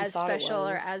what you as thought special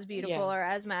it was. or as beautiful or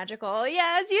as magical,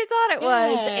 as you thought it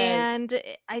was. And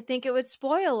I think it would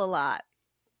spoil a lot.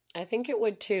 I think it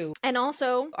would too. And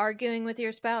also, arguing with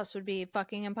your spouse would be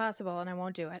fucking impossible, and I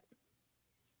won't do it.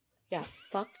 Yeah,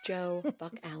 fuck Joe,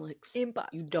 fuck Alex.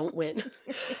 Impossible. You don't win.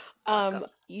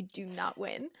 You do not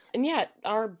win. And yet,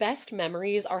 our best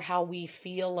memories are how we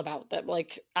feel about them.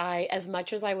 As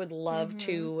much as I would love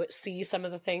to see some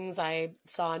of the things I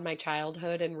saw in my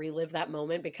childhood and relive that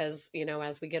moment, because,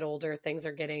 as we get older, things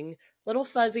are getting a little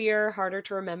fuzzier, harder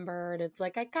to remember. And it's I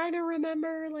kind of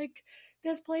remember,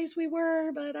 this place we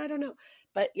were, but I don't know.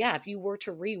 But yeah, if you were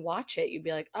to rewatch it, you'd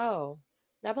be like, oh,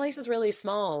 that place is really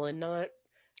small and not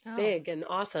Oh, big and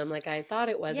awesome like I thought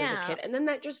it was as a yeah. kid. And then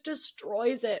that just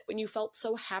destroys it when you felt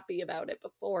so happy about it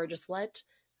before. Just let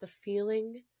the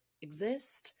feeling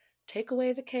exist. Take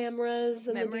away the cameras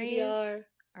and the Memories DVR.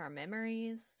 are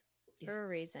memories for a Yes.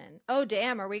 reason. Oh,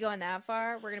 damn. Are we going that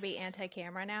far? We're going to be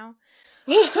anti-camera now?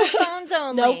 For phones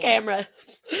only. No cameras.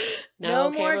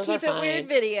 No more cameras keep are it weird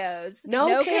fine. videos.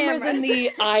 No cameras in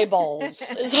the eyeballs.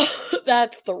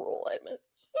 That's the rule, I meant.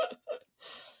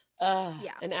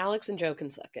 Yeah. And Alex and Joe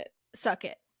can suck it. Suck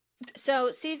it.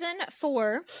 So, season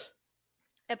 4,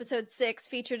 episode 6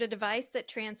 featured a device that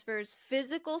transfers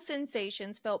physical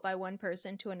sensations felt by one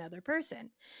person to another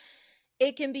person.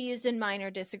 It can be used in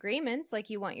minor disagreements, like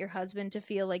you want your husband to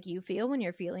feel like you feel when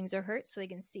your feelings are hurt so they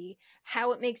can see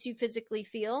how it makes you physically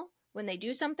feel when they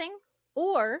do something.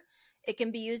 Or it can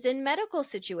be used in medical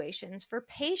situations for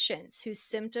patients whose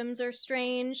symptoms are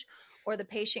strange or the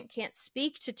patient can't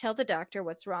speak to tell the doctor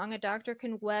what's wrong. A doctor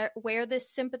can wear this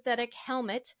sympathetic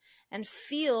helmet and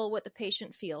feel what the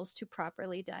patient feels to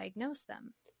properly diagnose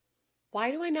them.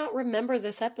 Why do I not remember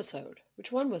this episode?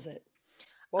 Which one was it?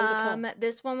 What was it called?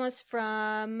 This one was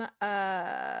from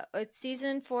it's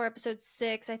season 4, episode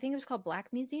 6. I think it was called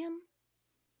Black Museum.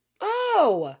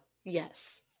 Oh,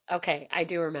 yes. Okay, I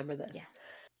do remember this. Yeah.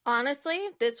 Honestly,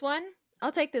 this one,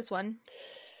 I'll take this one.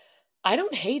 I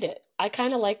don't hate it. I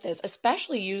kind of like this,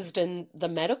 especially used in the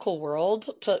medical world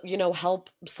to,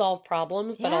 help solve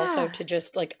problems, but also Yeah. to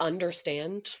just like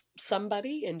understand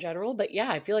somebody in general. But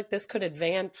yeah, I feel like this could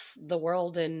advance the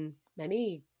world in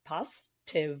many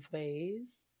positive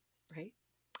ways, right?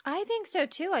 I think so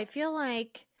too. I feel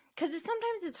like, because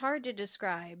sometimes it's hard to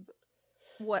describe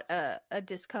what a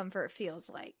discomfort feels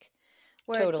like.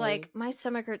 Where it's Totally. like, my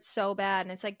stomach hurts so bad,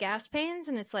 and it's like gas pains,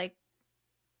 and it's like,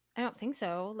 I don't think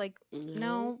so. Like,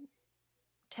 no,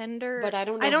 tender. But I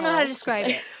don't know, I don't know how to else describe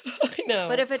say it. I know.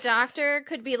 But if a doctor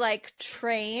could be like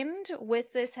trained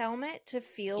with this helmet to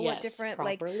feel what different,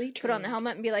 like properly put on the trained.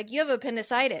 helmet and be like, you have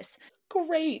appendicitis.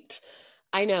 Great.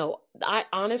 I know. I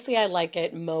honestly, I like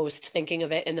it most thinking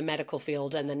of it in the medical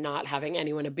field and then not having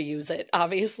anyone abuse it,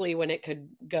 obviously, when it could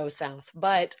go south.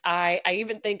 But I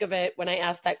even think of it when I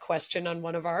asked that question on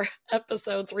one of our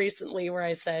episodes recently where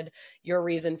I said, your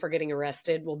reason for getting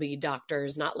arrested will be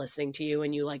doctors not listening to you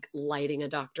and you like lighting a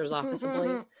doctor's office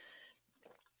ablaze.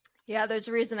 Yeah, there's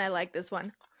a reason I like this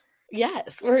one.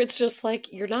 Yes, where it's just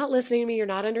like, you're not listening to me, you're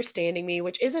not understanding me,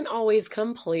 which isn't always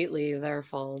completely their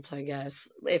fault, I guess,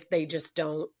 if they just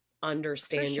don't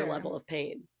understand your level of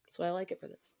pain. So I like it for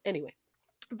this. Anyway.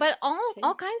 But all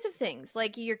kinds of things.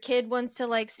 Like your kid wants to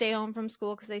like stay home from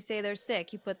school because they say they're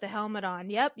sick. You put the helmet on.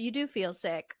 Yep, you do feel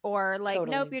sick. Or like,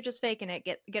 Totally. nope, you're just faking it.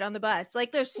 Get on the bus.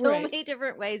 Like there's so many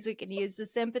different ways we can use the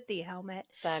sympathy helmet.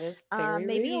 That is very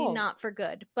maybe real. not for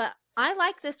good, but I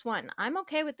like this one. I'm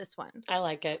okay with this one. I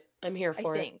like it. I'm here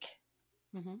for I think.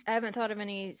 I haven't thought of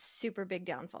any super big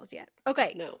downfalls yet.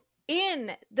 Okay. No.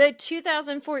 In the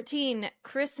 2014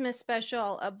 Christmas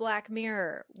special of Black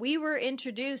Mirror, we were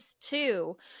introduced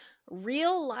to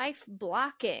real life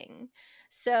blocking.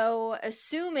 So,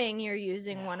 assuming you're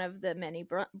using one of the many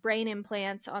brain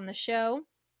implants on the show,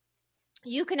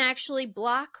 you can actually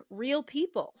block real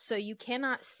people. So you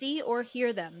cannot see or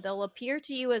hear them. They'll appear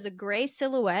to you as a gray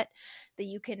silhouette that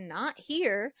you cannot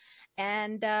hear,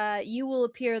 and you will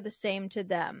appear the same to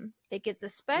them. It gets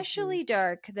especially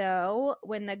dark, though,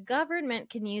 when the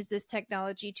government can use this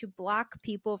technology to block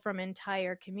people from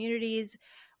entire communities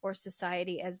or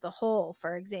society as the whole.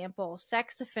 For example,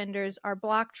 sex offenders are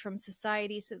blocked from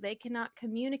society so they cannot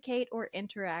communicate or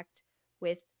interact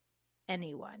with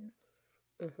anyone.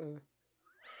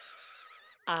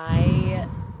 I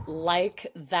like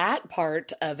that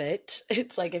part of it.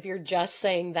 It's like if you're just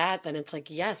saying that, then it's like,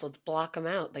 yes, let's block them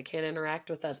out. They can't interact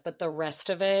with us. But the rest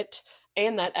of it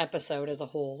and that episode as a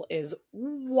whole is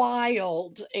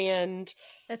wild. And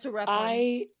that's a rough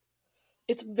one.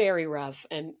 It's very rough.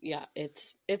 And yeah,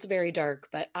 it's very dark.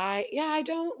 But I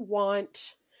don't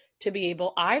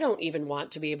even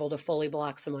want to be able to fully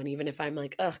block someone, even if I'm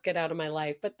like, ugh, get out of my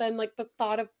life. But then like the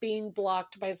thought of being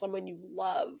blocked by someone you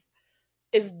love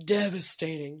is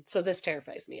devastating. So this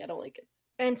terrifies me. I don't like it.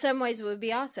 In some ways it would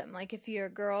be awesome. Like if you're a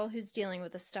girl who's dealing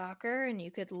with a stalker and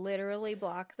you could literally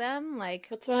block them, like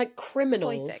that's like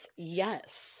criminals. Perfect.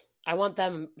 Yes. I want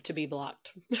them to be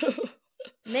blocked.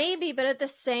 Maybe, but at the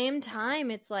same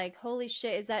time it's like, holy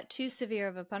shit, is that too severe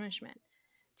of a punishment?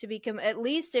 To become, at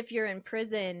least if you're in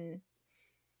prison,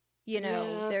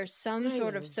 there's some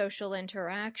sort of social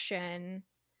interaction.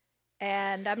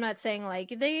 And I'm not saying like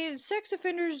they sex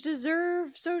offenders deserve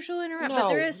social interaction, but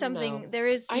there No, is something, no. there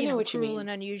is, I know what you cruel mean. and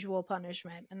unusual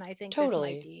punishment. And I think this might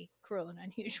Totally. be cruel and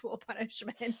unusual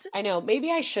punishment. I know. Maybe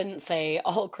I shouldn't say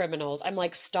all criminals. I'm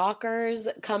like stalkers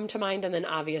come to mind, and then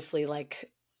obviously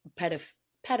like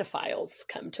pedophiles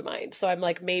come to mind. So I'm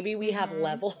like, maybe we have Mm-hmm.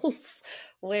 levels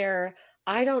where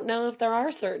I don't know if there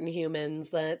are certain humans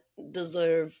that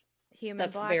deserve. Human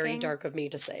That's very blocking. dark of me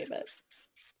to say, but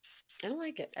I don't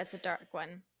like it. That's a dark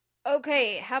one.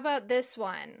 Okay, how about this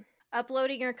one?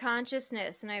 Uploading your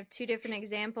consciousness. And I have two different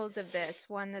examples of this,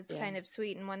 one that's Yeah. kind of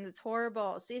sweet and one that's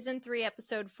horrible. Season 3,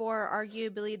 episode 4,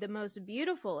 arguably the most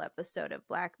beautiful episode of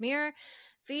Black Mirror,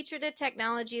 featured a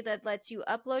technology that lets you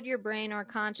upload your brain or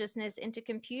consciousness into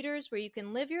computers where you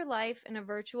can live your life in a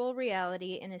virtual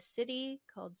reality in a city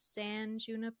called San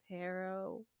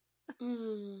Junipero.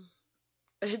 Mm.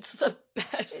 It's the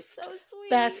It's so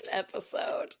sweet. best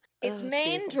episode. Its Oh, it's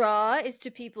main beautiful. draw is to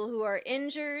people who are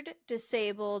injured,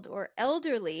 disabled, or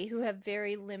elderly who have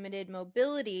very limited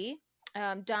mobility.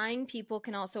 Dying people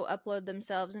can also upload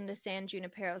themselves into San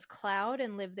Junipero's cloud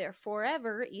and live there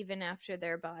forever, even after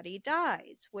their body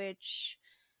dies, which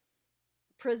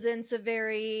presents a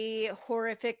very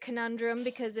horrific conundrum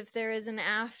because if there is an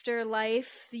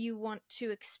afterlife, you want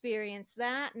to experience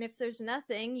that, and if there's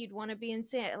nothing, you'd want to be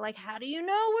insane. Like, how do you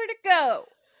know where to go?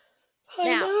 I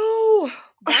Now, know.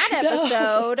 that I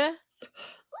know. episode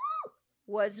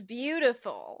was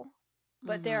beautiful,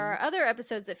 but there Mhm. are other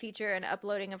episodes that feature an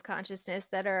uploading of consciousness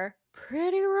that are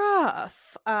pretty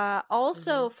rough.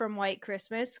 Also from White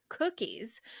Christmas,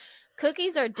 cookies.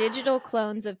 Cookies are digital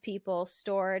clones of people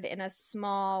stored in a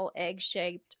small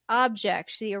egg-shaped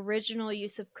object. The original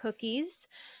use of cookies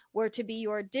were to be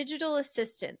your digital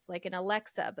assistants, like an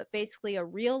Alexa, but basically a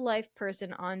real-life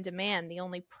person on demand. The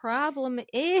only problem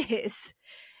is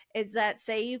that,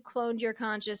 say you cloned your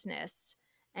consciousness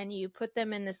and you put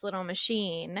them in this little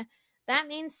machine, that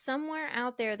means somewhere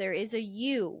out there is a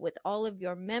you with all of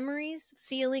your memories,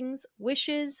 feelings,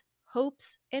 wishes,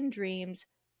 hopes, and dreams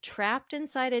trapped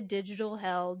inside a digital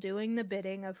hell doing the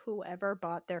bidding of whoever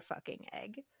bought their fucking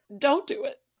egg. Don't do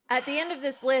it. At the end of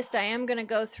this list, I am going to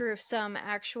go through some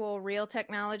actual real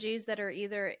technologies that are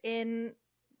either in,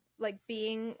 like,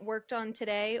 being worked on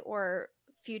today or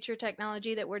future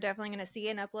technology that we're definitely going to see,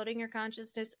 and uploading your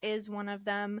consciousness is one of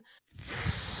them.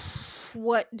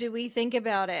 What do we think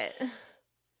about it?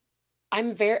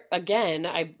 Again,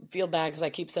 I feel bad because I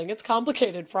keep saying it's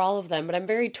complicated for all of them, but I'm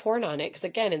very torn on it because,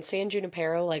 again, in San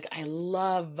Junipero, like, I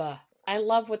love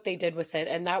what they did with it,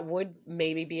 and that would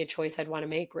maybe be a choice I'd want to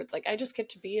make, where it's like, I just get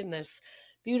to be in this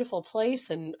beautiful place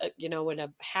and, in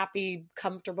a happy,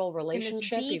 comfortable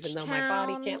relationship, even though my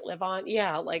body can't live on.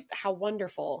 Yeah, like, how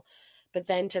wonderful. But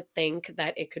then to think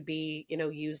that it could be,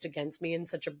 used against me in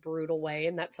such a brutal way,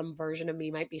 and that some version of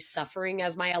me might be suffering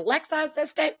as my Alexa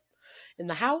assistant in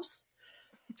the house.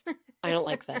 I don't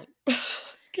like that.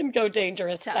 Can go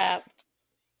dangerous Tough. fast.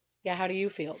 Yeah, how do you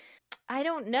feel? I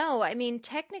don't know. I mean,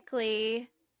 technically,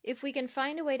 if we can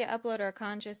find a way to upload our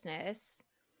consciousness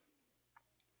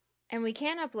and we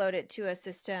can upload it to a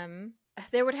system,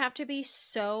 there would have to be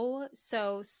so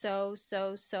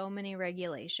many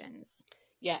regulations.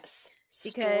 Yes.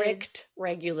 Because strict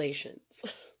regulations.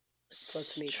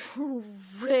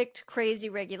 Strict, crazy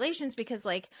regulations, because,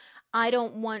 like, I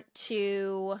don't want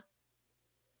to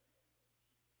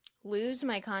lose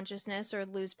my consciousness or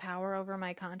lose power over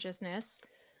my consciousness.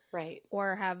 Right.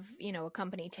 Or have, a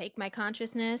company take my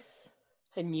consciousness.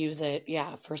 And use it,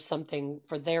 for something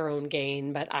for their own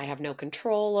gain, but I have no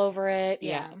control over it.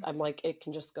 Yeah. I'm like, it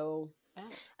can just go bad.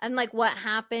 And, like, what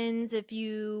happens if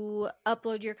you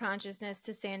upload your consciousness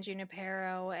to San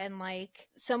Junipero and, like,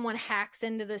 someone hacks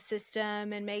into the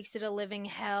system and makes it a living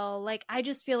hell? Like, I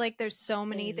just feel like there's so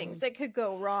many things that could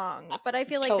go wrong. But I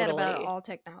feel like that about all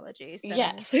technology. So.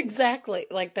 Yes, exactly.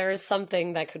 Like, there is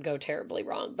something that could go terribly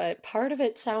wrong, but part of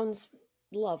it sounds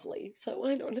lovely, so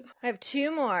I don't know. I have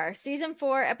two more. Season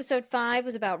 4, episode 5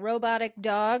 was about robotic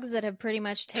dogs that have pretty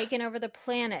much taken over the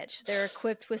planet. They're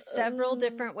equipped with several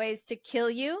different ways to kill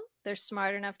you. They're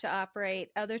smart enough to operate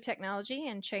other technology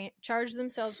and charge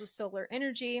themselves with solar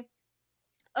energy.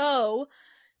 Oh,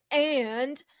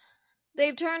 and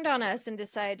they've turned on us and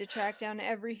decided to track down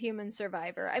every human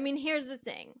survivor. I mean, here's the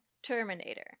thing.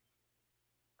 Terminator.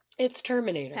 It's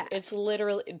Terminator. Pass. It's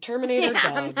literally Terminator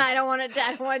dogs. I don't want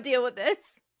to deal with this.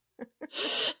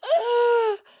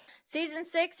 Season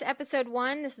 6, episode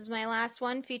 1, this is my last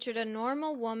one, featured a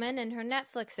normal woman and her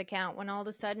Netflix account when all of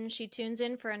a sudden she tunes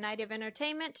in for a night of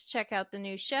entertainment to check out the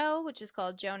new show, which is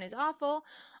called Joan is Awful,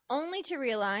 only to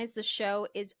realize the show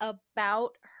is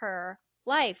about her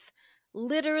life.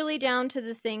 literally down to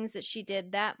the things that she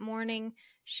did that morning.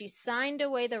 She signed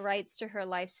away the rights to her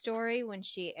life story when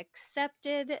she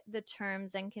accepted the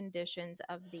terms and conditions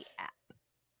of the app.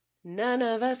 None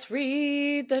of us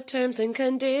read the terms and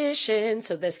conditions,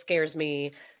 so this scares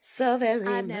me so very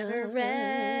much. I've never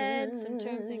read some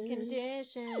terms and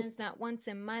conditions, not once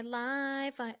in my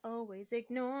life. I always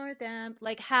ignore them.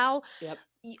 Like how, Yep.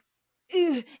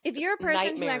 if you're a person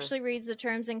who Nightmare. actually reads the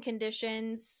terms and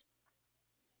conditions,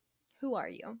 who are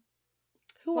you?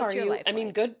 Who What's are your you? life I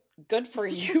mean, like? good for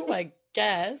you, I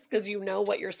guess, because you know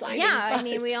what you're signing. Yeah, I but-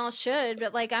 mean, we all should,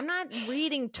 but like, I'm not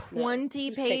reading 20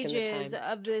 who's taking the pages time?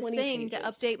 of this 20 thing to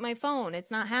pages. update my phone.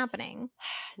 It's not happening.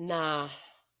 Nah,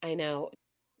 I know.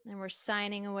 And we're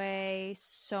signing away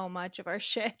so much of our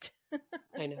shit.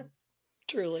 I know.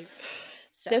 Truly.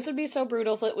 So, This would be so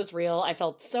brutal if it was real. I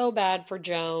felt so bad for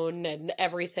Joan and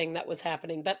everything that was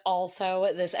happening, but also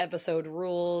this episode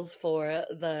rules for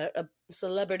the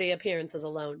celebrity appearances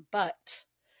alone. But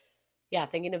yeah,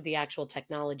 thinking of the actual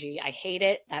technology, I hate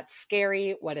it. That's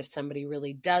scary. What if somebody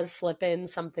really does slip in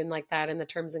something like that in the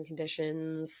terms and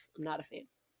conditions? I'm not a fan.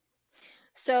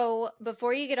 So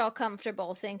before you get all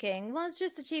comfortable thinking, well, it's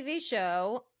just a TV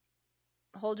show,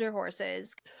 hold your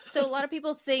horses. So a lot of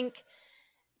people think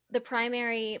the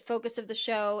primary focus of the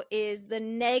show is the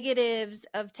negatives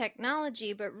of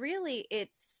technology, but really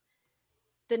it's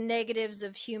the negatives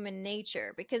of human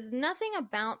nature, because nothing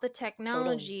about the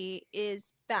technology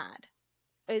is bad,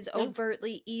 is No.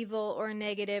 overtly evil or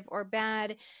negative or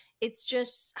bad. It's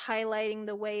just highlighting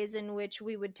the ways in which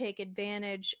we would take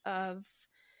advantage of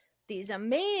these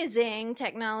amazing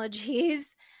technologies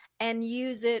and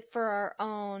use it for our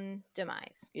own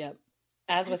demise. Yep.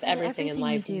 As with with everything in everything we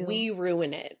life, do. we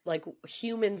ruin it. Like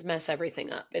humans mess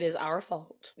everything up. It is our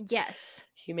fault. Yes.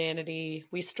 Humanity,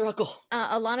 we struggle.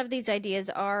 A lot of these ideas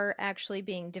are actually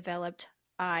being developed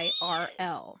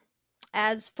IRL.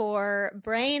 As for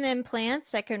brain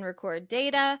implants that can record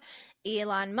data,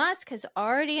 Elon Musk has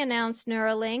already announced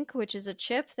Neuralink, which is a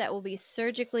chip that will be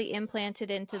surgically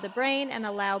implanted into the brain and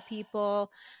allow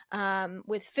people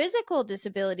with physical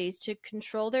disabilities to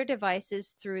control their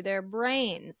devices through their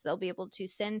brains. They'll be able to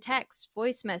send texts,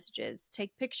 voice messages,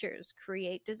 take pictures,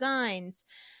 create designs.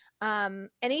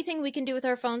 Anything we can do with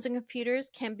our phones and computers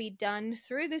can be done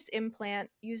through this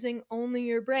implant using only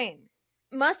your brain.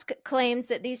 Musk claims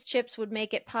that these chips would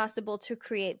make it possible to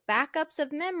create backups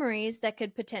of memories that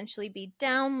could potentially be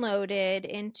downloaded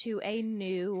into a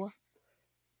new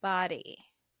body.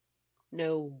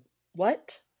 No.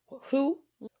 What? Who?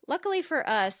 Luckily for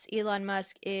us, Elon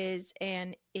Musk is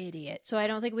an idiot. So I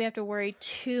don't think we have to worry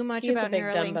too much He's a about big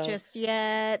Neuralink dumbo. just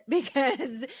yet,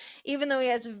 because even though he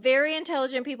has very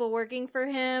intelligent people working for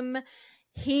him,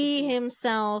 he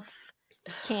himself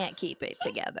can't keep it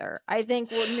together. I think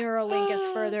Neuralink is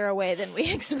further away than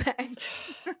we expect.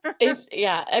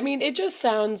 Yeah, I mean, it just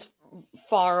sounds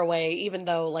far away, even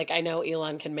though, like, I know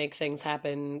Elon can make things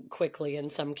happen quickly in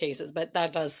some cases, but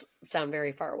that does sound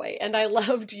very far away. And I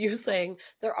loved you saying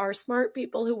there are smart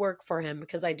people who work for him,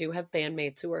 because I do have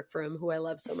bandmates who work for him who I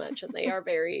love so much, and they are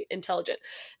very intelligent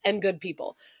and good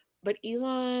people. But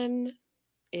Elon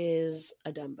is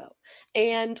a Dumbo.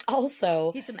 And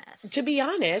also, He's a mess. to be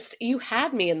honest, you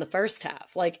had me in the first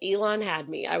half. Like, Elon had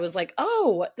me. I was like,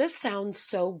 oh, this sounds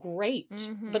so great.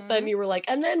 But then you were like,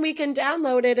 and then we can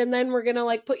download it, and then we're going to,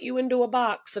 like, put you into a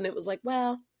box. And it was like,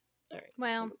 well, all right.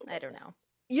 Well, I don't know.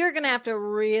 You're going to have to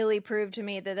really prove to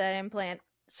me that that implant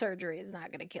surgery is not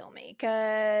going to kill me,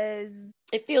 because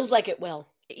It feels like it will.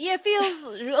 it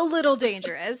feels a little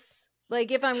dangerous.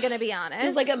 Like, if I'm going to be honest.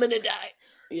 Feels like I'm going to die.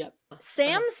 Yep.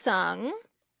 Samsung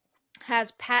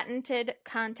has patented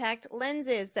contact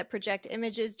lenses that project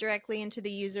images directly into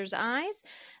the user's eyes.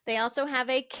 They also have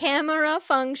a camera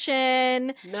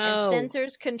function No. and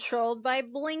sensors controlled by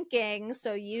blinking,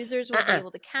 so users will be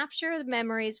able to capture the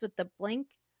memories with the blink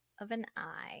of an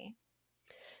eye.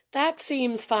 That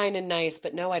seems fine and nice,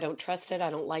 but no, I don't trust it. I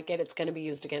don't like it. It's going to be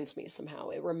used against me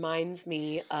somehow. It reminds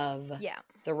me of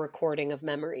the recording of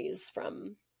memories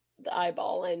from the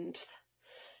eyeball and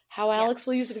how Alex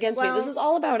will use it against me. This is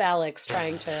all about Alex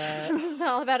trying to It's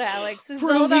all about Alex. It's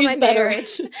prove all about he's my better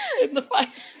marriage. in the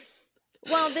fights.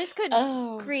 Well, this could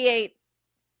create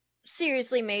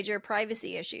seriously major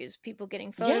privacy issues. People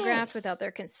getting photographed without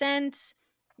their consent,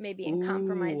 maybe in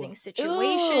compromising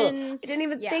situations. I didn't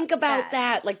even think about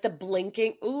that. Like the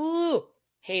blinking. Ooh,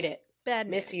 hate it. Bad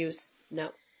news. Misuse.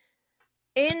 No.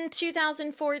 In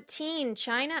 2014,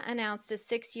 China announced a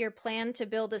 6-year plan to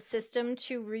build a system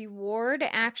to reward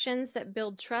actions that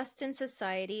build trust in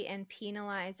society and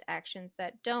penalize actions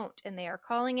that don't. And they are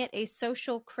calling it a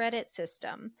social credit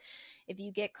system. If you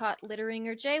get caught littering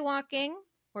or jaywalking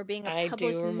or being a I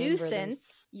public do remember nuisance,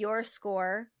 this. your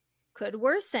score could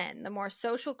worsen. The more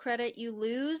social credit you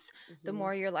lose, the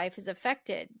more your life is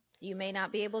affected. You may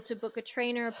not be able to book a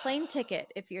train or a plane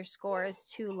ticket if your score is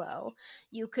too low.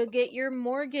 You could get your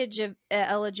mortgage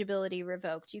eligibility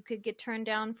revoked. You could get turned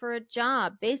down for a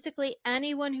job. Basically,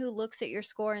 anyone who looks at your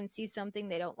score and sees something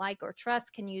they don't like or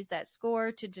trust can use that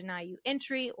score to deny you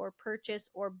entry or purchase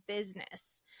or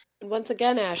business. Once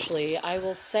again, Ashley, I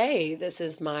will say this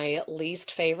is my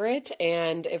least favorite.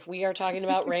 And if we are talking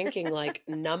about ranking like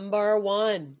number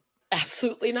one,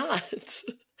 absolutely not.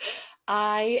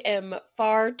 I am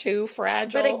far too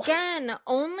fragile. But again,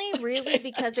 only really can't.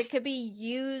 because it could be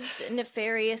used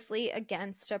nefariously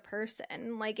against a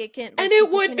person. Like it can, like And it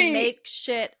people would can be. make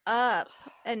shit up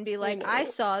and be like, I know.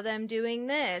 saw them doing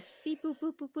this. Beep boop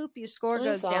boop boop boop. Your score I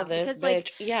goes saw down. this Because bitch.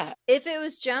 like, Yeah. if it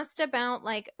was just about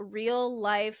like real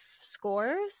life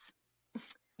scores,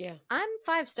 Yeah. I'm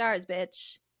 5 stars,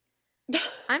 bitch.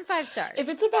 I'm 5 stars. If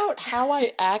it's about how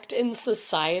I act in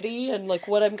society and like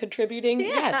what I'm contributing,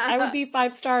 yes, I would be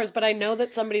 5 stars, but I know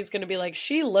that somebody's going to be like,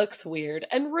 she looks weird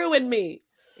and ruin me.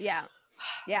 Yeah.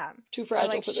 Yeah. Too fragile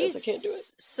like, for this. I can't do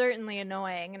it. Certainly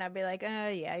annoying. And I'd be like,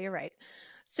 yeah, you're right.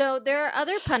 So there are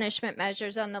other punishment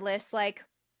measures on the list. Like,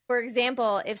 for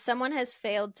example, if someone has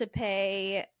failed to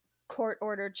pay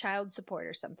court-ordered child support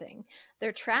or something,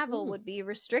 their travel would be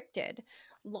restricted.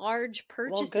 Large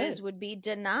purchases would be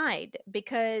denied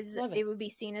because it would be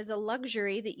seen as a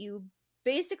luxury that you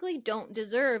basically don't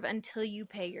deserve until you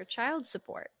pay your child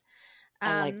support.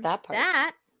 I like that part.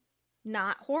 That,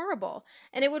 not horrible.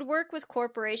 And it would work with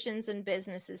corporations and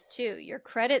businesses too. Your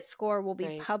credit score will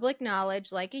be public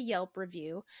knowledge, like a Yelp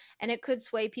review, and it could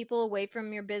sway people away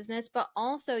from your business, but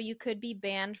also you could be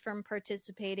banned from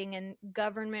participating in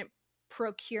government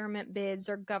procurement bids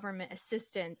or government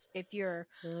assistance if your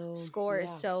score is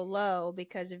so low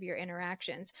because of your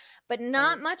interactions. But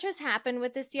not much has happened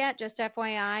with this yet, just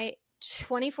FYI.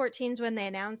 2014 is when they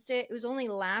announced it. It was only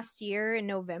last year in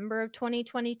November of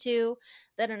 2022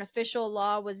 that an official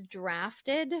law was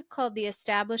drafted called the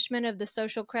Establishment of the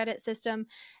Social Credit System.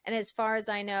 And as far as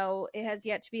I know, it has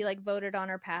yet to be like voted on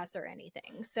or pass or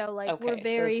anything. So like we're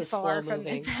very far from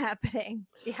this happening.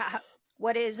 Yeah.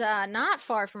 What is not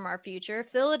far from our future,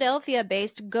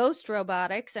 Philadelphia-based Ghost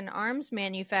Robotics and arms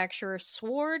manufacturer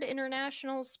Sword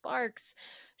International Sparks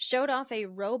showed off a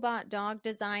robot dog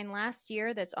design last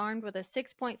year that's armed with a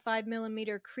 6.5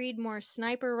 millimeter Creedmoor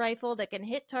sniper rifle that can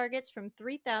hit targets from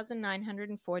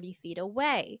 3,940 feet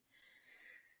away.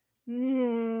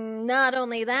 Not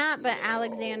only that, but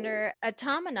Alexander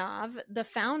Atamanov, the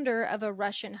founder of a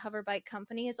Russian hoverbike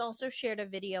company, has also shared a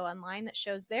video online that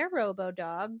shows their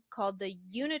robo-dog called the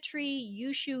Unitree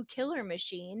Yushu Killer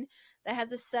Machine that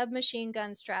has a submachine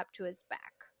gun strapped to his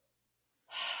back.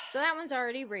 So that one's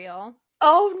already real.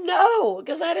 Oh no,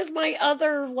 because that is my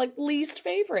other like least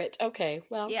favorite. Okay,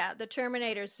 well. Yeah, the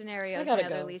Terminator scenario is my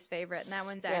other least favorite, and that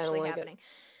one's actually happening.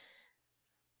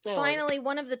 Finally,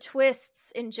 one of the twists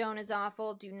in Joan is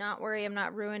Awful, do not worry, I'm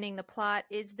not ruining the plot,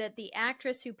 is that the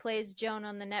actress who plays Joan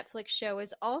on the Netflix show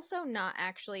is also not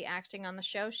actually acting on the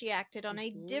show. She acted on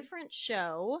a different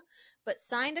show, but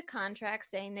signed a contract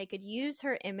saying they could use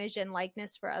her image and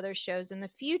likeness for other shows in the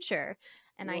future.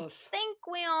 And I think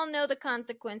we all know the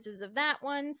consequences of that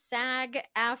one.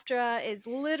 SAG-AFTRA is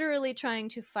literally trying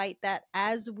to fight that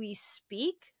as we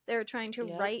speak. They're trying to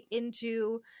write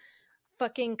into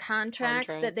fucking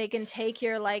contracts that they can take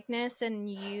your likeness and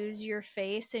use your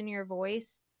face and your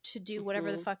voice to do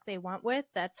whatever the fuck they want with.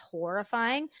 That's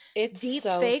horrifying. It's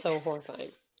so horrifying.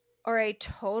 Are a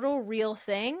total real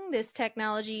thing. This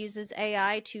technology uses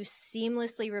AI to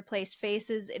seamlessly replace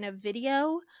faces in a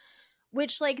video,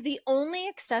 which like the only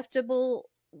acceptable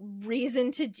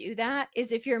reason to do that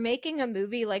is if you're making a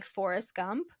movie like Forrest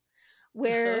Gump,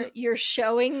 where you're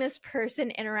showing this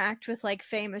person interact with like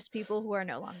famous people who are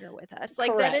no longer with us.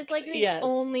 Like that is like the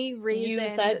only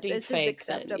reason that this is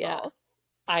acceptable. Then, yeah.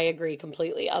 I agree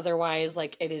completely. Otherwise,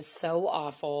 like it is so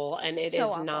awful, and it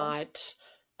is not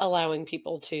allowing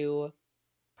people to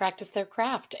practice their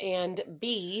craft and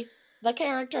be the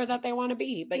character that they want to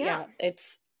be. But yeah,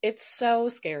 it's so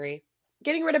scary.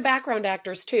 Getting rid of background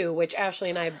actors too, which Ashley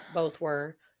and I both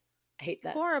were. I hate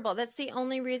that. Horrible. That's the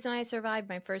only reason I survived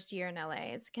my first year in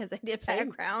LA is because I did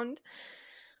background.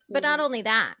 But not only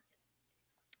that,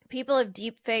 people have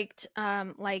deepfaked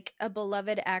like a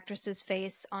beloved actress's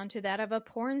face onto that of a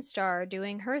porn star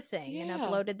doing her thing and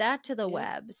uploaded that to the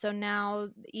web. So now,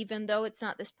 even though it's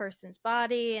not this person's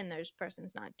body and this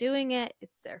person's not doing it,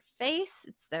 it's their face,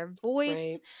 it's their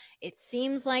voice. It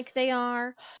seems like they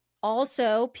are.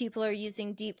 Also, people are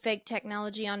using deepfake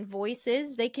technology on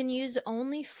voices. They can use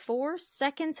only 4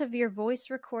 seconds of your voice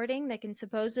recording. They can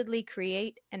supposedly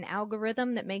create an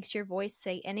algorithm that makes your voice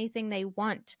say anything they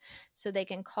want. So they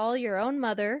can call your own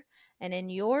mother and in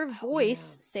your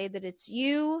voice say that it's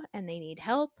you and they need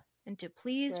help and to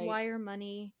please wire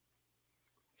money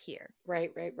here.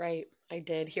 Right. I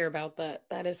did hear about that.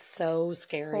 That is so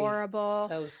scary. Horrible.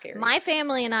 So scary. My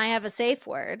family and I have a safe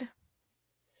word.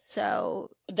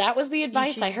 So that was the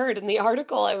advice I heard in the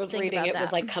article I was reading. It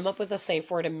was like, come up with a safe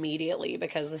word immediately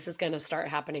because this is going to start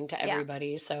happening to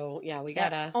everybody. So yeah, we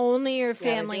gotta. Only your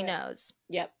family knows.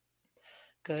 Yep.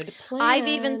 Good plan. I've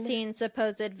even seen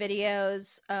supposed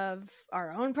videos of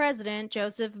our own president,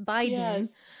 Joseph Biden,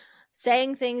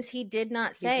 saying things he did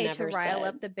not say to rile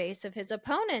up the base of his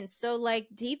opponents. So like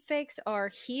deepfakes are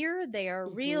here. They are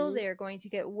real. They are going to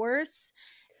get worse.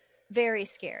 Very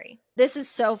scary. This is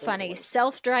so funny.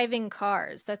 Self-driving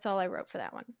cars. That's all I wrote for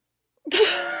that one.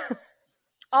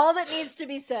 All that needs to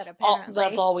be said, apparently.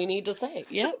 That's all we need to say.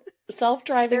 Yep.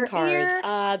 Self-driving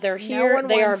cars. They're here.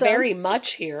 They are very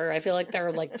much here. I feel like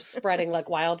they're like spreading like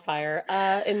wildfire.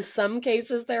 In some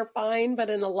cases, they're fine, but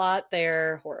in a lot,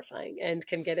 they're horrifying and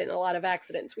can get in a lot of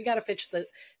accidents. We got to fix the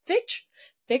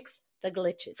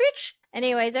glitches.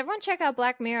 Anyways, everyone check out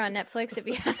Black Mirror on Netflix if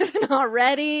you haven't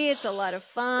already. It's a lot of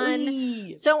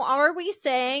fun. So are we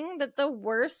saying that the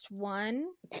worst one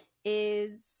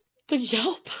is the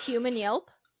Yelp? Human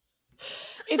Yelp?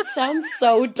 It sounds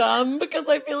so dumb because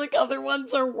I feel like other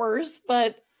ones are worse,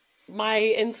 but my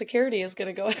insecurity is going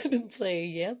to go ahead and say,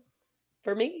 yep,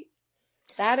 for me.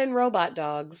 That and robot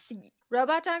dogs.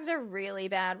 Robot dogs are really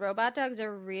bad. Robot dogs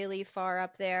are really far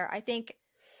up there. I think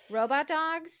robot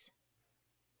dogs,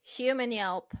 Human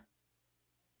Yelp,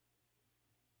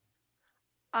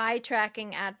 eye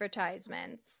tracking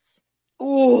advertisements.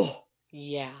 Ooh,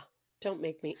 yeah. Don't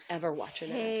make me ever watch an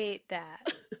ad. Hate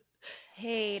that.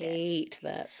 Hate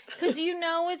that. Because you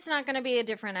know it's not going to be a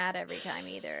different ad every time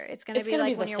either. It's going to be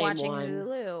like when you're watching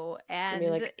Hulu and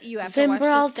like, you have to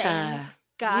watch the same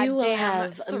goddamn you will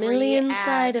have a million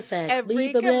side effects.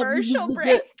 Every commercial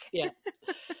break. Yeah.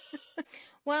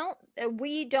 Well,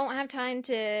 we don't have time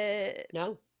to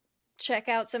check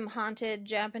out some haunted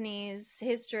Japanese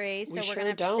history, so we're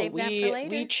going to have to save that for later.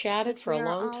 We chatted for a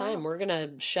long time. We're going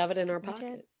to shove it in our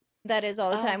pocket. That is all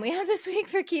the time we have this week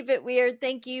for Keep It Weird.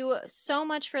 Thank you so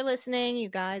much for listening. You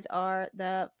guys are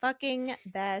the fucking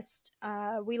best.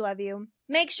 We love you.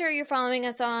 Make sure you're following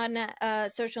us on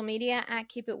social media at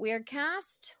Keep It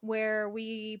Weirdcast, where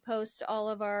we post all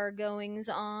of our goings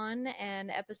on and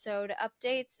episode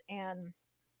updates, and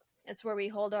it's where we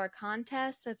hold our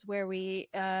contests. That's where we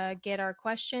get our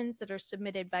questions that are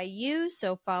submitted by you.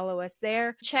 So follow us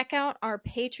there. Check out our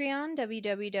Patreon,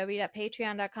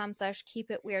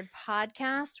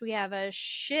 www.patreon.com/keepitweirdpodcast. We have a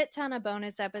shit ton of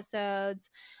bonus episodes.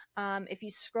 If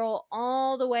you scroll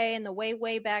all the way in the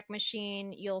way back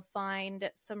machine, you'll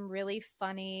find some really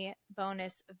funny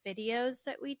bonus videos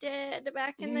that we did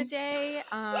back in the day.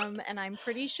 And I'm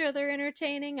pretty sure they're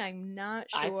entertaining. I'm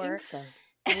not sure. I think so.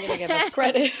 I'm going to give us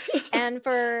credit. And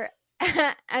for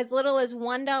as little as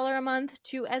 $1 a month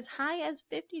to as high as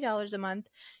 $50 a month,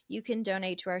 you can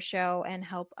donate to our show and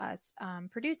help us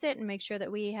produce it and make sure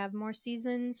that we have more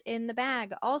seasons in the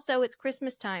bag. Also, it's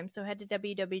Christmas time, so head to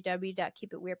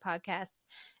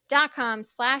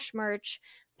www.keepitweirdpodcast.com/merch.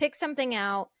 Pick something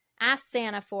out. Ask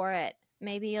Santa for it.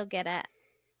 Maybe you'll get it.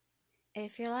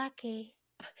 If you're lucky.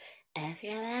 If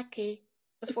you're lucky.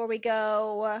 Before we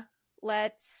go,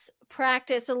 let's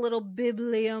practice a little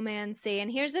bibliomancy.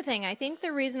 And here's the thing. I think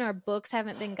the reason our books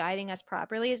haven't been guiding us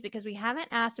properly is because we haven't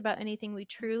asked about anything we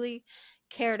truly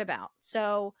cared about.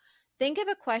 So think of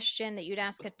a question that you'd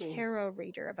ask a tarot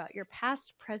reader about your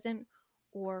past, present,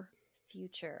 or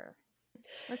future.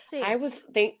 Let's see. I was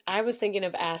thinking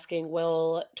of asking,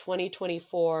 will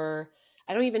 2024,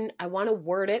 I want to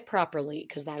word it properly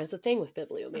because that is the thing with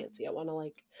bibliomancy. I want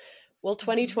to will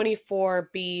 2024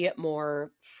 be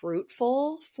more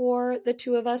fruitful for the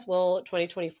two of us? Will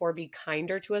 2024 be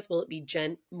kinder to us? Will it be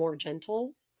more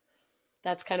gentle?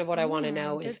 That's kind of what I want to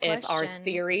know is if our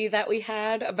theory that we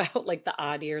had about like the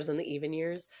odd years and the even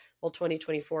years, will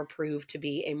 2024 prove to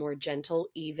be a more gentle,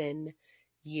 even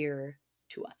year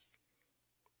to us?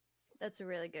 That's a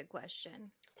really good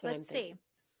question. Let's see.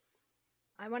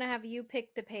 I want to have you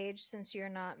pick the page since you're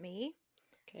not me.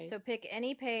 Okay. So pick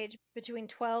any page between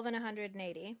 12 and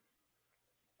 180.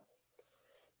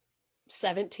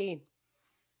 17.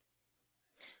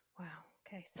 Wow.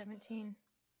 Okay, 17.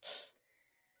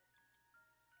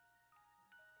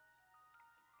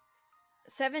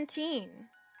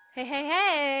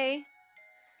 Hey.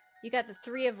 You got the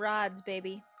 3 of rods,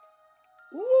 baby.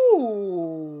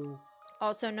 Ooh.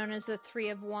 also known as the Three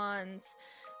of Wands.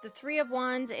 The Three of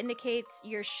Wands indicates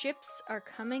your ships are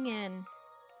coming in.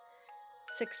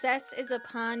 Success is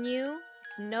upon you.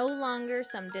 It's no longer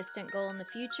some distant goal in the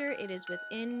future. It is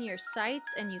within your sights,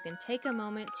 and you can take a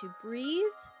moment to breathe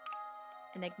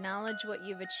and acknowledge what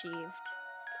you've achieved.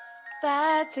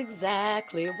 That's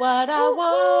exactly what I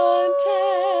wanted.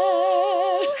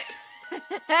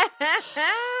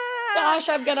 Gosh,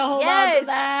 I'm going to hold on to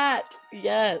that.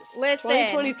 Yes. Listen.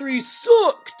 2023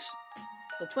 sucked.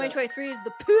 2023 is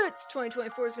the pits.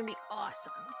 2024 is going to be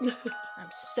awesome. I'm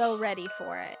so ready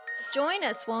for it. Join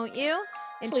us, won't you?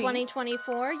 In Please.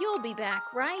 2024, you'll be back,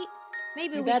 right?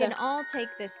 Maybe You we better. can all take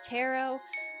this tarot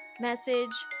message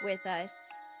with us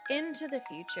into the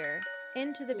future,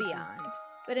 into the beyond.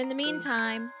 But in the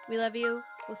meantime, we love you.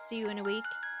 We'll see you in a week.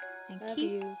 And Love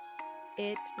keep you.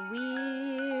 it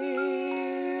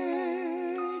weird.